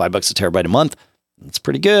 $4.99. $5 a terabyte a month. It's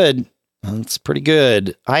pretty good. It's pretty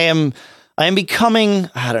good. I am becoming,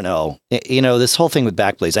 I don't know, this whole thing with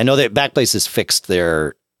Backblaze. I know that Backblaze has fixed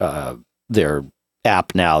their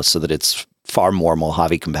app now so that it's far more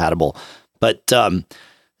Mojave compatible. But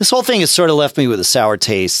this whole thing has sort of left me with a sour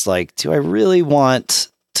taste. Like, do I really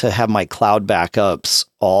want to have my cloud backups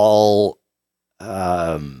all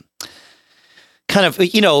kind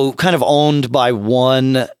kind of owned by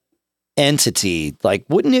one entity. Like,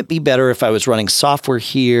 wouldn't it be better if I was running software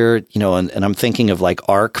here, and I'm thinking of like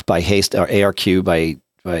Arc by Haystack, or ARQ by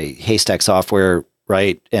Haystack Software,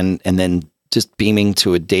 right? And then just beaming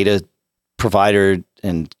to a data provider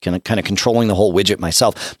and kind of controlling the whole widget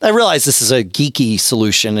myself. I realize this is a geeky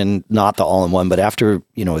solution and not the all-in-one, but after,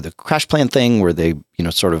 the Crash Plan thing where they,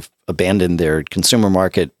 sort of abandoned their consumer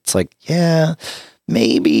market, it's like, yeah,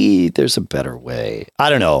 maybe there's a better way. I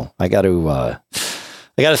don't know. I got to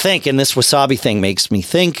think, and this Wasabi thing makes me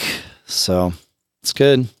think. So it's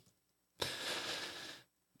good.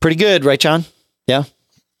 Pretty good, right, John? Yeah.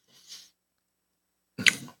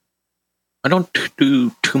 I don't do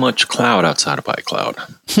too much cloud outside of iCloud.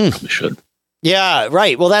 Probably should. Yeah,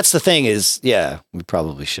 right. Well, that's the thing is, yeah, we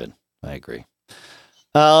probably should. I agree.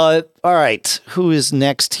 All right. Who is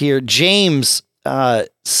next here? James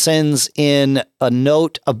sends in a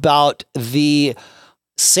note about the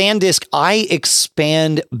SanDisk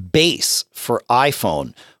iXpand base for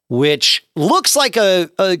iPhone, which looks like a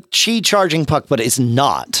Qi charging puck, but it's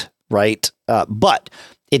not, right? But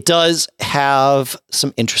it does have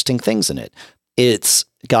some interesting things in it. It's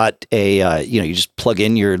got a, you just plug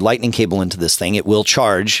in your lightning cable into this thing. It will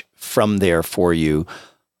charge from there for you,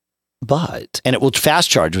 and it will fast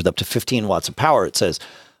charge with up to 15 watts of power, it says.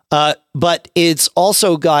 But it's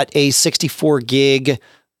also got a 64 gig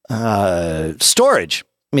storage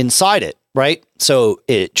inside it, right? So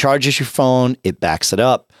it charges your phone, it backs it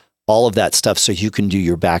up, all of that stuff, so you can do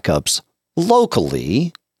your backups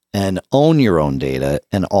locally and own your own data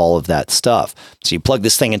and all of that stuff. So you plug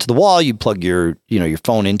this thing into the wall, you plug your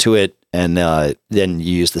phone into it, and then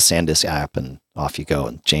you use the SanDisk app, and off you go.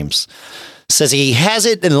 And James says he has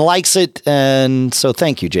it and likes it, and so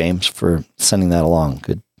thank you, James, for sending that along.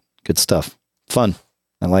 Good stuff. Fun.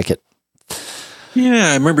 I like it.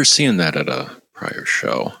 Yeah, I remember seeing that at a prior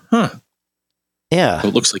show. Huh. Yeah. So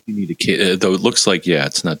it looks like you need a cable. Though it looks like,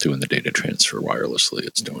 it's not doing the data transfer wirelessly.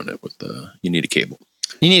 It's doing it with you need a cable.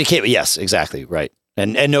 You need a cable. Yes, exactly. Right.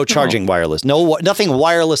 And no charging wireless. Nothing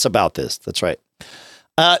wireless about this. That's right.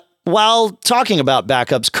 While talking about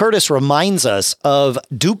backups, Curtis reminds us of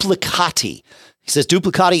Duplicati. He says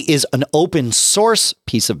Duplicati is an open source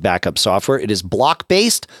piece of backup software. It is block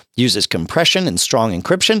based, uses compression and strong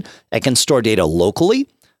encryption. It can store data locally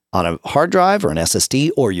on a hard drive or an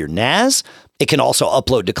SSD or your NAS. It can also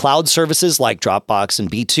upload to cloud services like Dropbox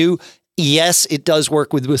and B2. Yes, it does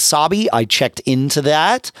work with Wasabi. I checked into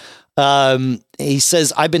that. He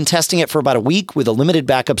says, I've been testing it for about a week with a limited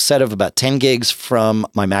backup set of about 10 gigs from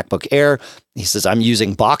my MacBook Air. He says, I'm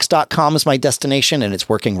using Box.com as my destination, and it's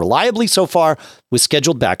working reliably so far with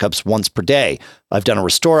scheduled backups once per day. I've done a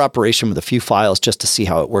restore operation with a few files just to see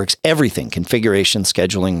how it works. Everything, configuration,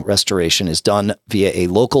 scheduling, restoration, is done via a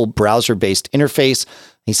local browser-based interface.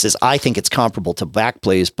 He says, I think it's comparable to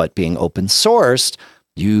Backblaze, but being open sourced,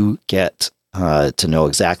 you get to know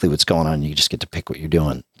exactly what's going on. You just get to pick what you're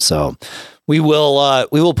doing. So we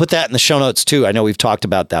will put that in the show notes too. I know we've talked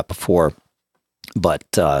about that before, but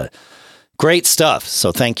great stuff.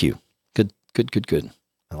 So thank you. Good.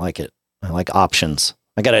 I like it. I like options.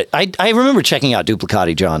 I remember checking out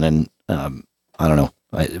Duplicati, John, and I don't know.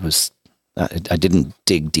 I didn't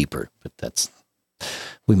dig deeper, but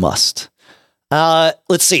we must.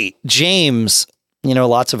 Let's see. James,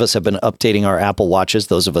 lots of us have been updating our Apple Watches.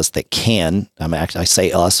 Those of us that can. I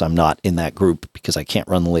say us. I'm not in that group because I can't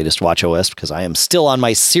run the latest Watch OS because I am still on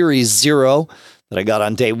my Series 0 that I got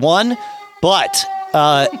on day 1. But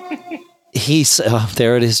there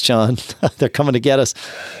it is, John. They're coming to get us.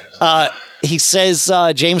 He says,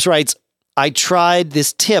 James writes, I tried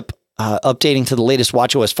this tip updating to the latest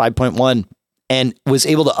Watch OS 5.1 and was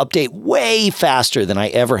able to update way faster than I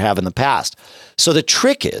ever have in the past. So the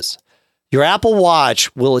trick is, your Apple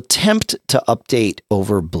Watch will attempt to update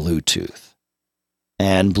over Bluetooth.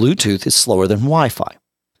 And Bluetooth is slower than Wi-Fi.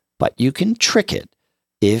 But you can trick it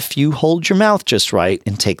if you hold your mouth just right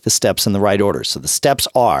and take the steps in the right order. So the steps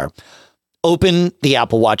are, open the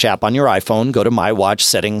Apple Watch app on your iPhone, go to My Watch,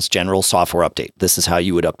 Settings, General, Software Update. This is how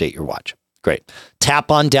you would update your watch. Great. Tap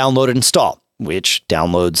on Download and Install, which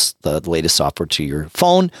downloads the latest software to your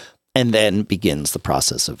phone and then begins the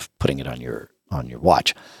process of putting it on your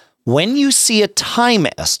watch. When you see a time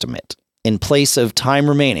estimate in place of time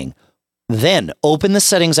remaining, then open the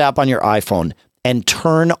Settings app on your iPhone and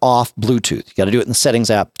turn off Bluetooth. You got to do it in the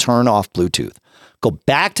Settings app, turn off Bluetooth. Go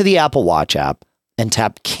back to the Apple Watch app and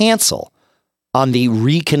tap Cancel on the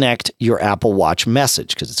Reconnect Your Apple Watch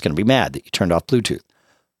message because it's going to be mad that you turned off Bluetooth.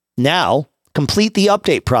 Now, complete the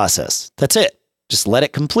update process. That's it. Just let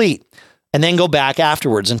it complete. And then go back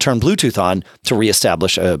afterwards and turn Bluetooth on to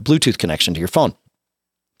reestablish a Bluetooth connection to your phone.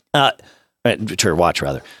 To your watch,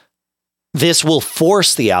 rather. This will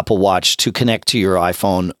force the Apple Watch to connect to your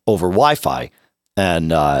iPhone over Wi-Fi,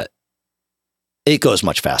 and it goes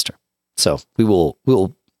much faster. So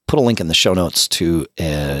we'll put a link in the show notes to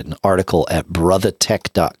an article at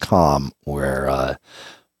brothertech.com where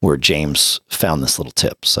James found this little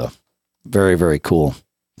tip. So very, very cool.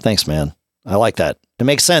 Thanks, man. I like that. It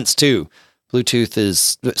makes sense too. Bluetooth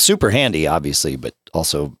is super handy, obviously, but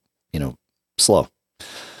also, slow.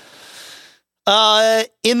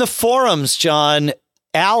 In the forums, John,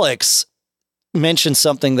 Alex mentioned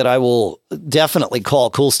something that I will definitely call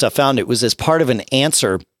cool stuff found. It was as part of an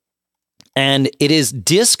answer, and it is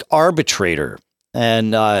Disk Arbitrator.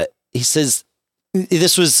 And he says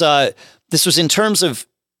this was in terms of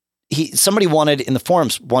somebody in the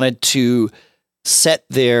forums wanted to set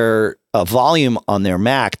their volume on their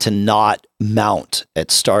Mac to not mount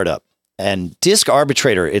at startup. And Disk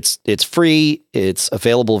Arbitrator, it's free. It's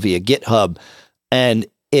available via GitHub, and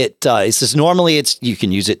it says normally you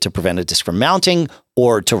can use it to prevent a disk from mounting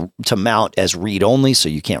or to mount as read only, so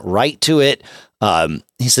you can't write to it.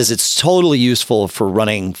 He says it's totally useful for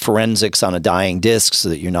running forensics on a dying disk, so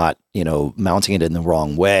that you're not mounting it in the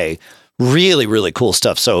wrong way. Really, really cool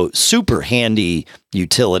stuff. So super handy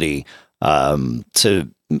utility to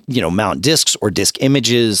mount disks or disk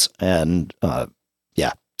images, and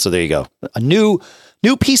so there you go. A new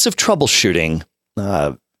piece of troubleshooting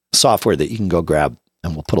software that you can go grab,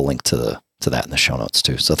 and we'll put a link to that in the show notes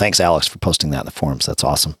too. So thanks, Alex, for posting that in the forums. That's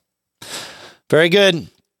awesome. Very good.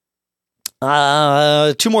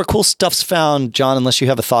 2 more cool stuffs found, John, unless you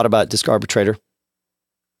have a thought about Disk Arbitrator.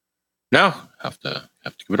 No, have to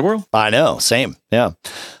give it a whirl. I know. Same. Yeah.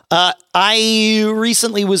 I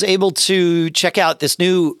recently was able to check out this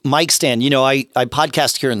new mic stand. I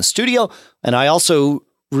podcast here in the studio, and I also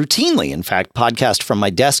routinely, in fact, podcast from my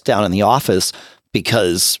desk down in the office,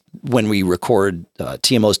 because when we record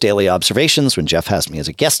TMO's Daily Observations, when Jeff has me as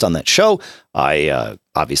a guest on that show, I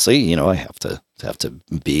obviously, I have to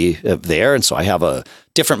be there. And so I have a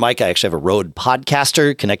different mic. I actually have a Rode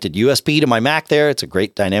Podcaster connected USB to my Mac there. It's a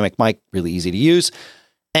great dynamic mic, really easy to use.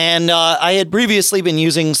 And I had previously been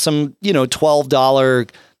using some,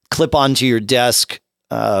 $12 clip onto your desk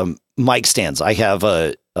mic stands. I have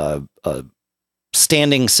a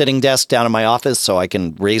standing sitting desk down in my office, so I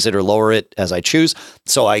can raise it or lower it as I choose.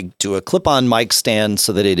 So I do a clip-on mic stand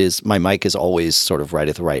so that my mic is always sort of right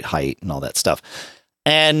at the right height and all that stuff.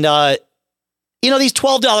 And these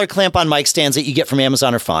 $12 clamp-on mic stands that you get from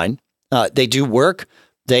Amazon are fine. They do work.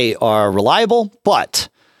 They are reliable, but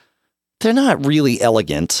they're not really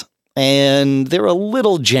elegant, and they're a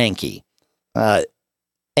little janky.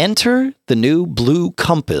 Enter the new Blue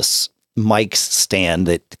Compass mic stand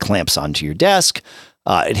that clamps onto your desk.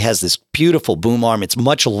 It has this beautiful boom arm. It's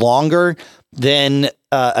much longer than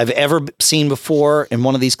I've ever seen before in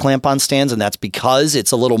one of these clamp-on stands, and that's because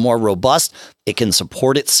it's a little more robust. It can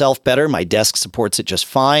support itself better. My desk supports it just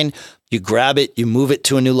fine. You grab it, you move it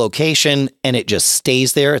to a new location, and it just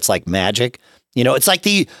stays there. It's like magic. It's like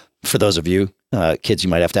for those of you kids, you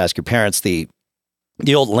might have to ask your parents, the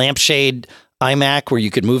old lampshade iMac where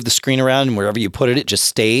you could move the screen around, and wherever you put it, it just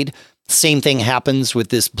stayed. Same thing happens with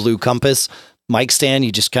this Blue Compass mic stand.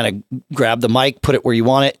 You just kind of grab the mic, put it where you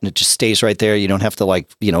want it, and it just stays right there. You don't have to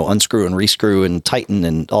unscrew and rescrew and tighten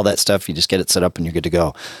and all that stuff. You just get it set up and you're good to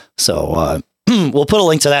go. So we'll put a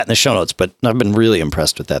link to that in the show notes, but I've been really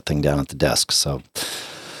impressed with that thing down at the desk. So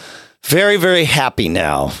very, very happy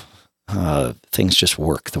now. Things just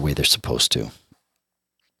work the way they're supposed to.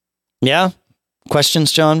 Yeah.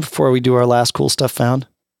 Questions, John, before we do our last cool stuff found?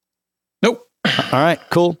 Nope. All right,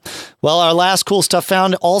 cool. Well, our last cool stuff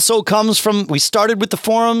found also comes from, we started with the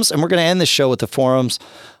forums, and we're going to end the show with the forums.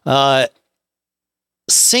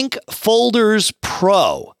 Sync Folders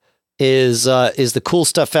Pro is the cool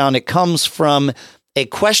stuff found. It comes from a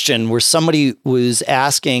question where somebody was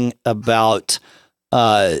asking about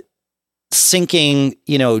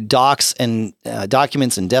syncing, docs and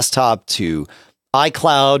documents and desktop to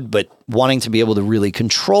iCloud, but wanting to be able to really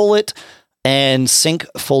control it. And Sync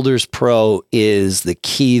Folders Pro is the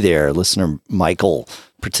key there. Listener Michael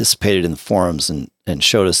participated in the forums and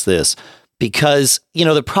showed us this because,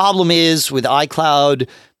 the problem is with iCloud,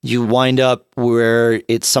 you wind up where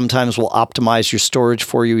it sometimes will optimize your storage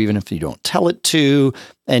for you, even if you don't tell it to.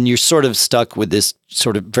 And you're sort of stuck with this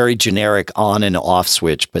sort of very generic on and off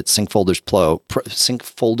switch. But Sync Folders Pro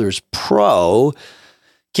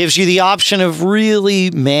gives you the option of really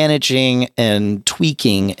managing and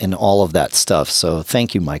tweaking and all of that stuff. So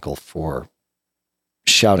thank you, Michael, for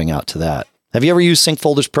shouting out to that. Have you ever used Sync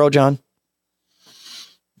Folders Pro, John?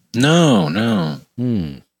 No.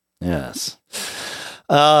 Yes.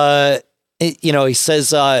 He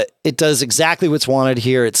says it does exactly what's wanted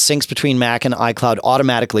here. It syncs between Mac and iCloud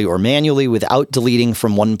automatically or manually without deleting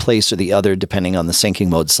from one place or the other, depending on the syncing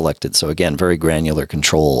mode selected. So again, very granular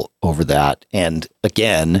control over that. And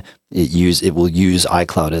again, it will use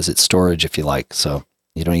iCloud as its storage if you like. So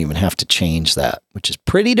you don't even have to change that, which is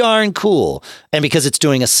pretty darn cool. And because it's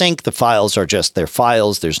doing a sync, the files are just their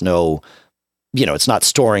files. There's no, it's not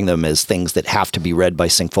storing them as things that have to be read by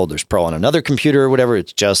Sync Folders Pro on another computer or whatever.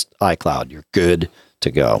 It's just iCloud. You're good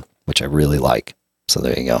to go, which I really like. So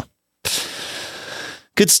there you go.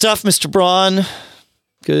 Good stuff, Mr. Braun.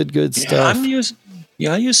 Good stuff. I use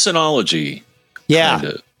Synology. Yeah.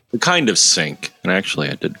 The kind of sync. And actually,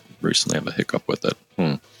 I did recently have a hiccup with it.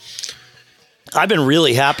 I've been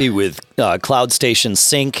really happy with Cloud Station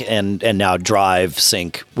Sync and now Drive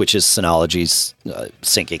Sync, which is Synology's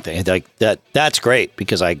syncing thing. Like that's great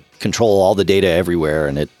because I control all the data everywhere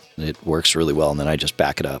and it works really well. And then I just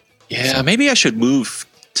back it up. Yeah, so maybe I should move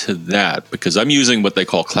to that because I'm using what they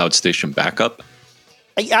call Cloud Station Backup.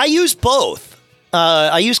 I use both.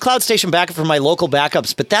 I use Cloud Station Backup for my local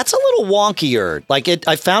backups, but that's a little wonkier. Like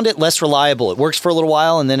I found it less reliable. It works for a little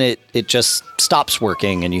while and then it just stops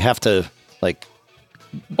working and you have to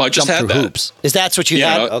I just jump had through that. Hoops. Is that what you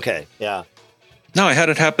had? Okay, yeah. No, I had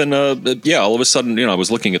it happen. All of a sudden, I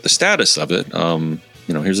was looking at the status of it.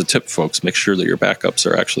 Here's a tip, folks: make sure that your backups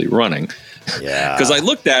are actually running. Yeah. Because I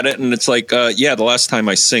looked at it and it's like, the last time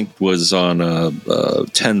I synced was on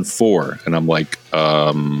 10.4, and I'm like,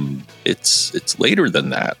 it's later than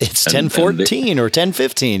that. It's 10.14 or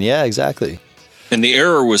 10.15. Yeah, exactly. And the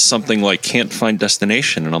error was something like can't find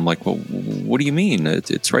destination. And I'm like, well, what do you mean?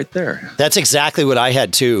 It's right there. That's exactly what I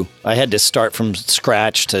had too. I had to start from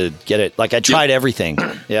scratch to get it. Like I tried everything.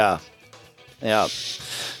 Yeah. Yeah.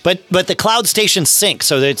 But the Cloud Station Sync.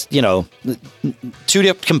 So it's,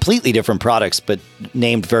 two completely different products, but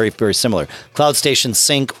named very, very similar. Cloud Station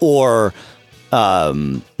Sync or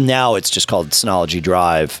now it's just called Synology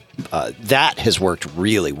Drive. That has worked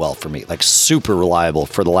really well for me, like super reliable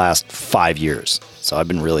for the last 5 years. So I've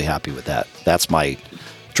been really happy with that. That's my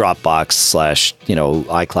Dropbox /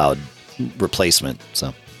 iCloud replacement.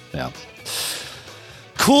 So, yeah.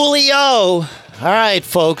 Coolio. All right,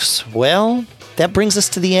 folks. Well, that brings us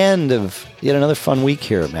to the end of yet another fun week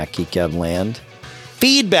here at Mac Geek Gab Land.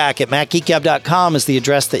 Feedback at MacGeekGab.com is the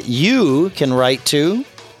address that you can write to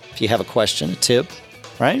if you have a question, a tip,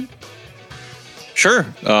 right? Sure.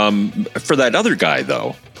 For that other guy,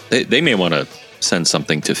 though, they may want to send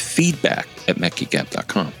something to feedback at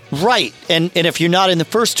MacGeekGab.com. Right. And if you're not in the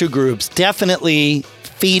first two groups, definitely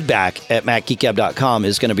feedback at MacGeekGab.com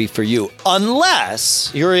is going to be for you.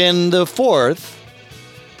 Unless you're in the fourth,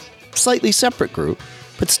 slightly separate group,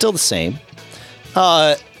 but still the same.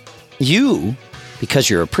 You, because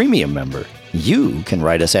you're a premium member, you can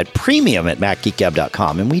write us at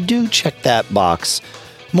premium@MacGeekGab.com. And we do check that box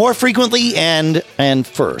more frequently and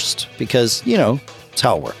first because, it's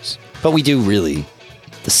how it works. But we do really,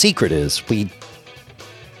 the secret is we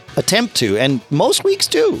attempt to, and most weeks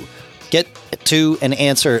do, get to and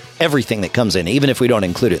answer everything that comes in, even if we don't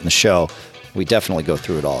include it in the show. We definitely go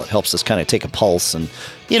through it all. It helps us kind of take a pulse. And,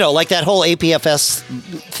 like that whole APFS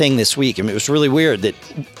thing this week. I mean, it was really weird that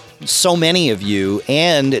so many of you,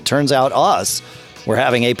 and it turns out us, we're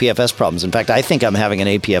having APFS problems. In fact, I think I'm having an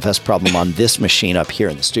APFS problem on this machine up here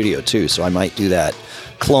in the studio too. So I might do that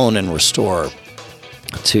clone and restore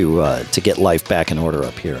to get life back in order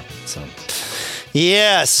up here. So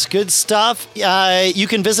yes, good stuff. You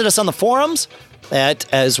can visit us on the forums at,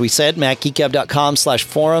 as we said,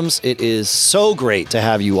 MacGeekGab.com/forums. It is so great to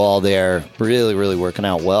have you all there. Really, really working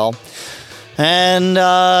out well. And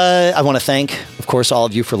I want to thank, of course, all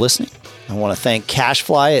of you for listening. I want to thank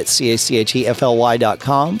CacheFly at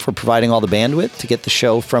CACHEFLY.com for providing all the bandwidth to get the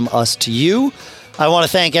show from us to you. I want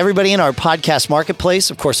to thank everybody in our podcast marketplace,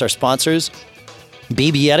 of course, our sponsors,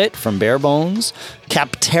 BB Edit from Barebones,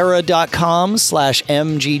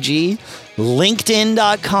 Capterra.com/MGG,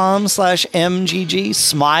 LinkedIn.com/MGG,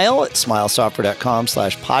 Smile at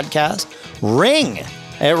SmileSoftware.com/podcast, Ring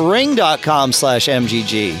at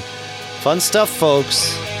Ring.com/MGG. Fun stuff,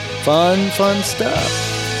 folks. Fun stuff.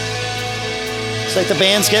 It's like the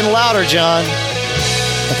band's getting louder, John.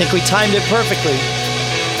 I think we timed it perfectly.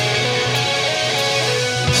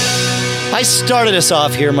 I started us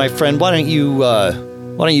off here, my friend. Why don't you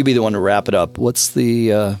be the one to wrap it up? What's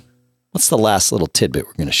the last little tidbit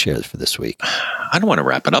we're going to share for this week? I don't want to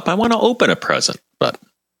wrap it up. I want to open a present, but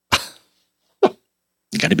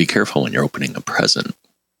you got to be careful when you're opening a present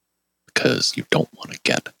because you don't want to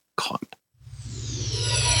get caught.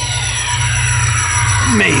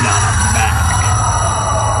 Made on a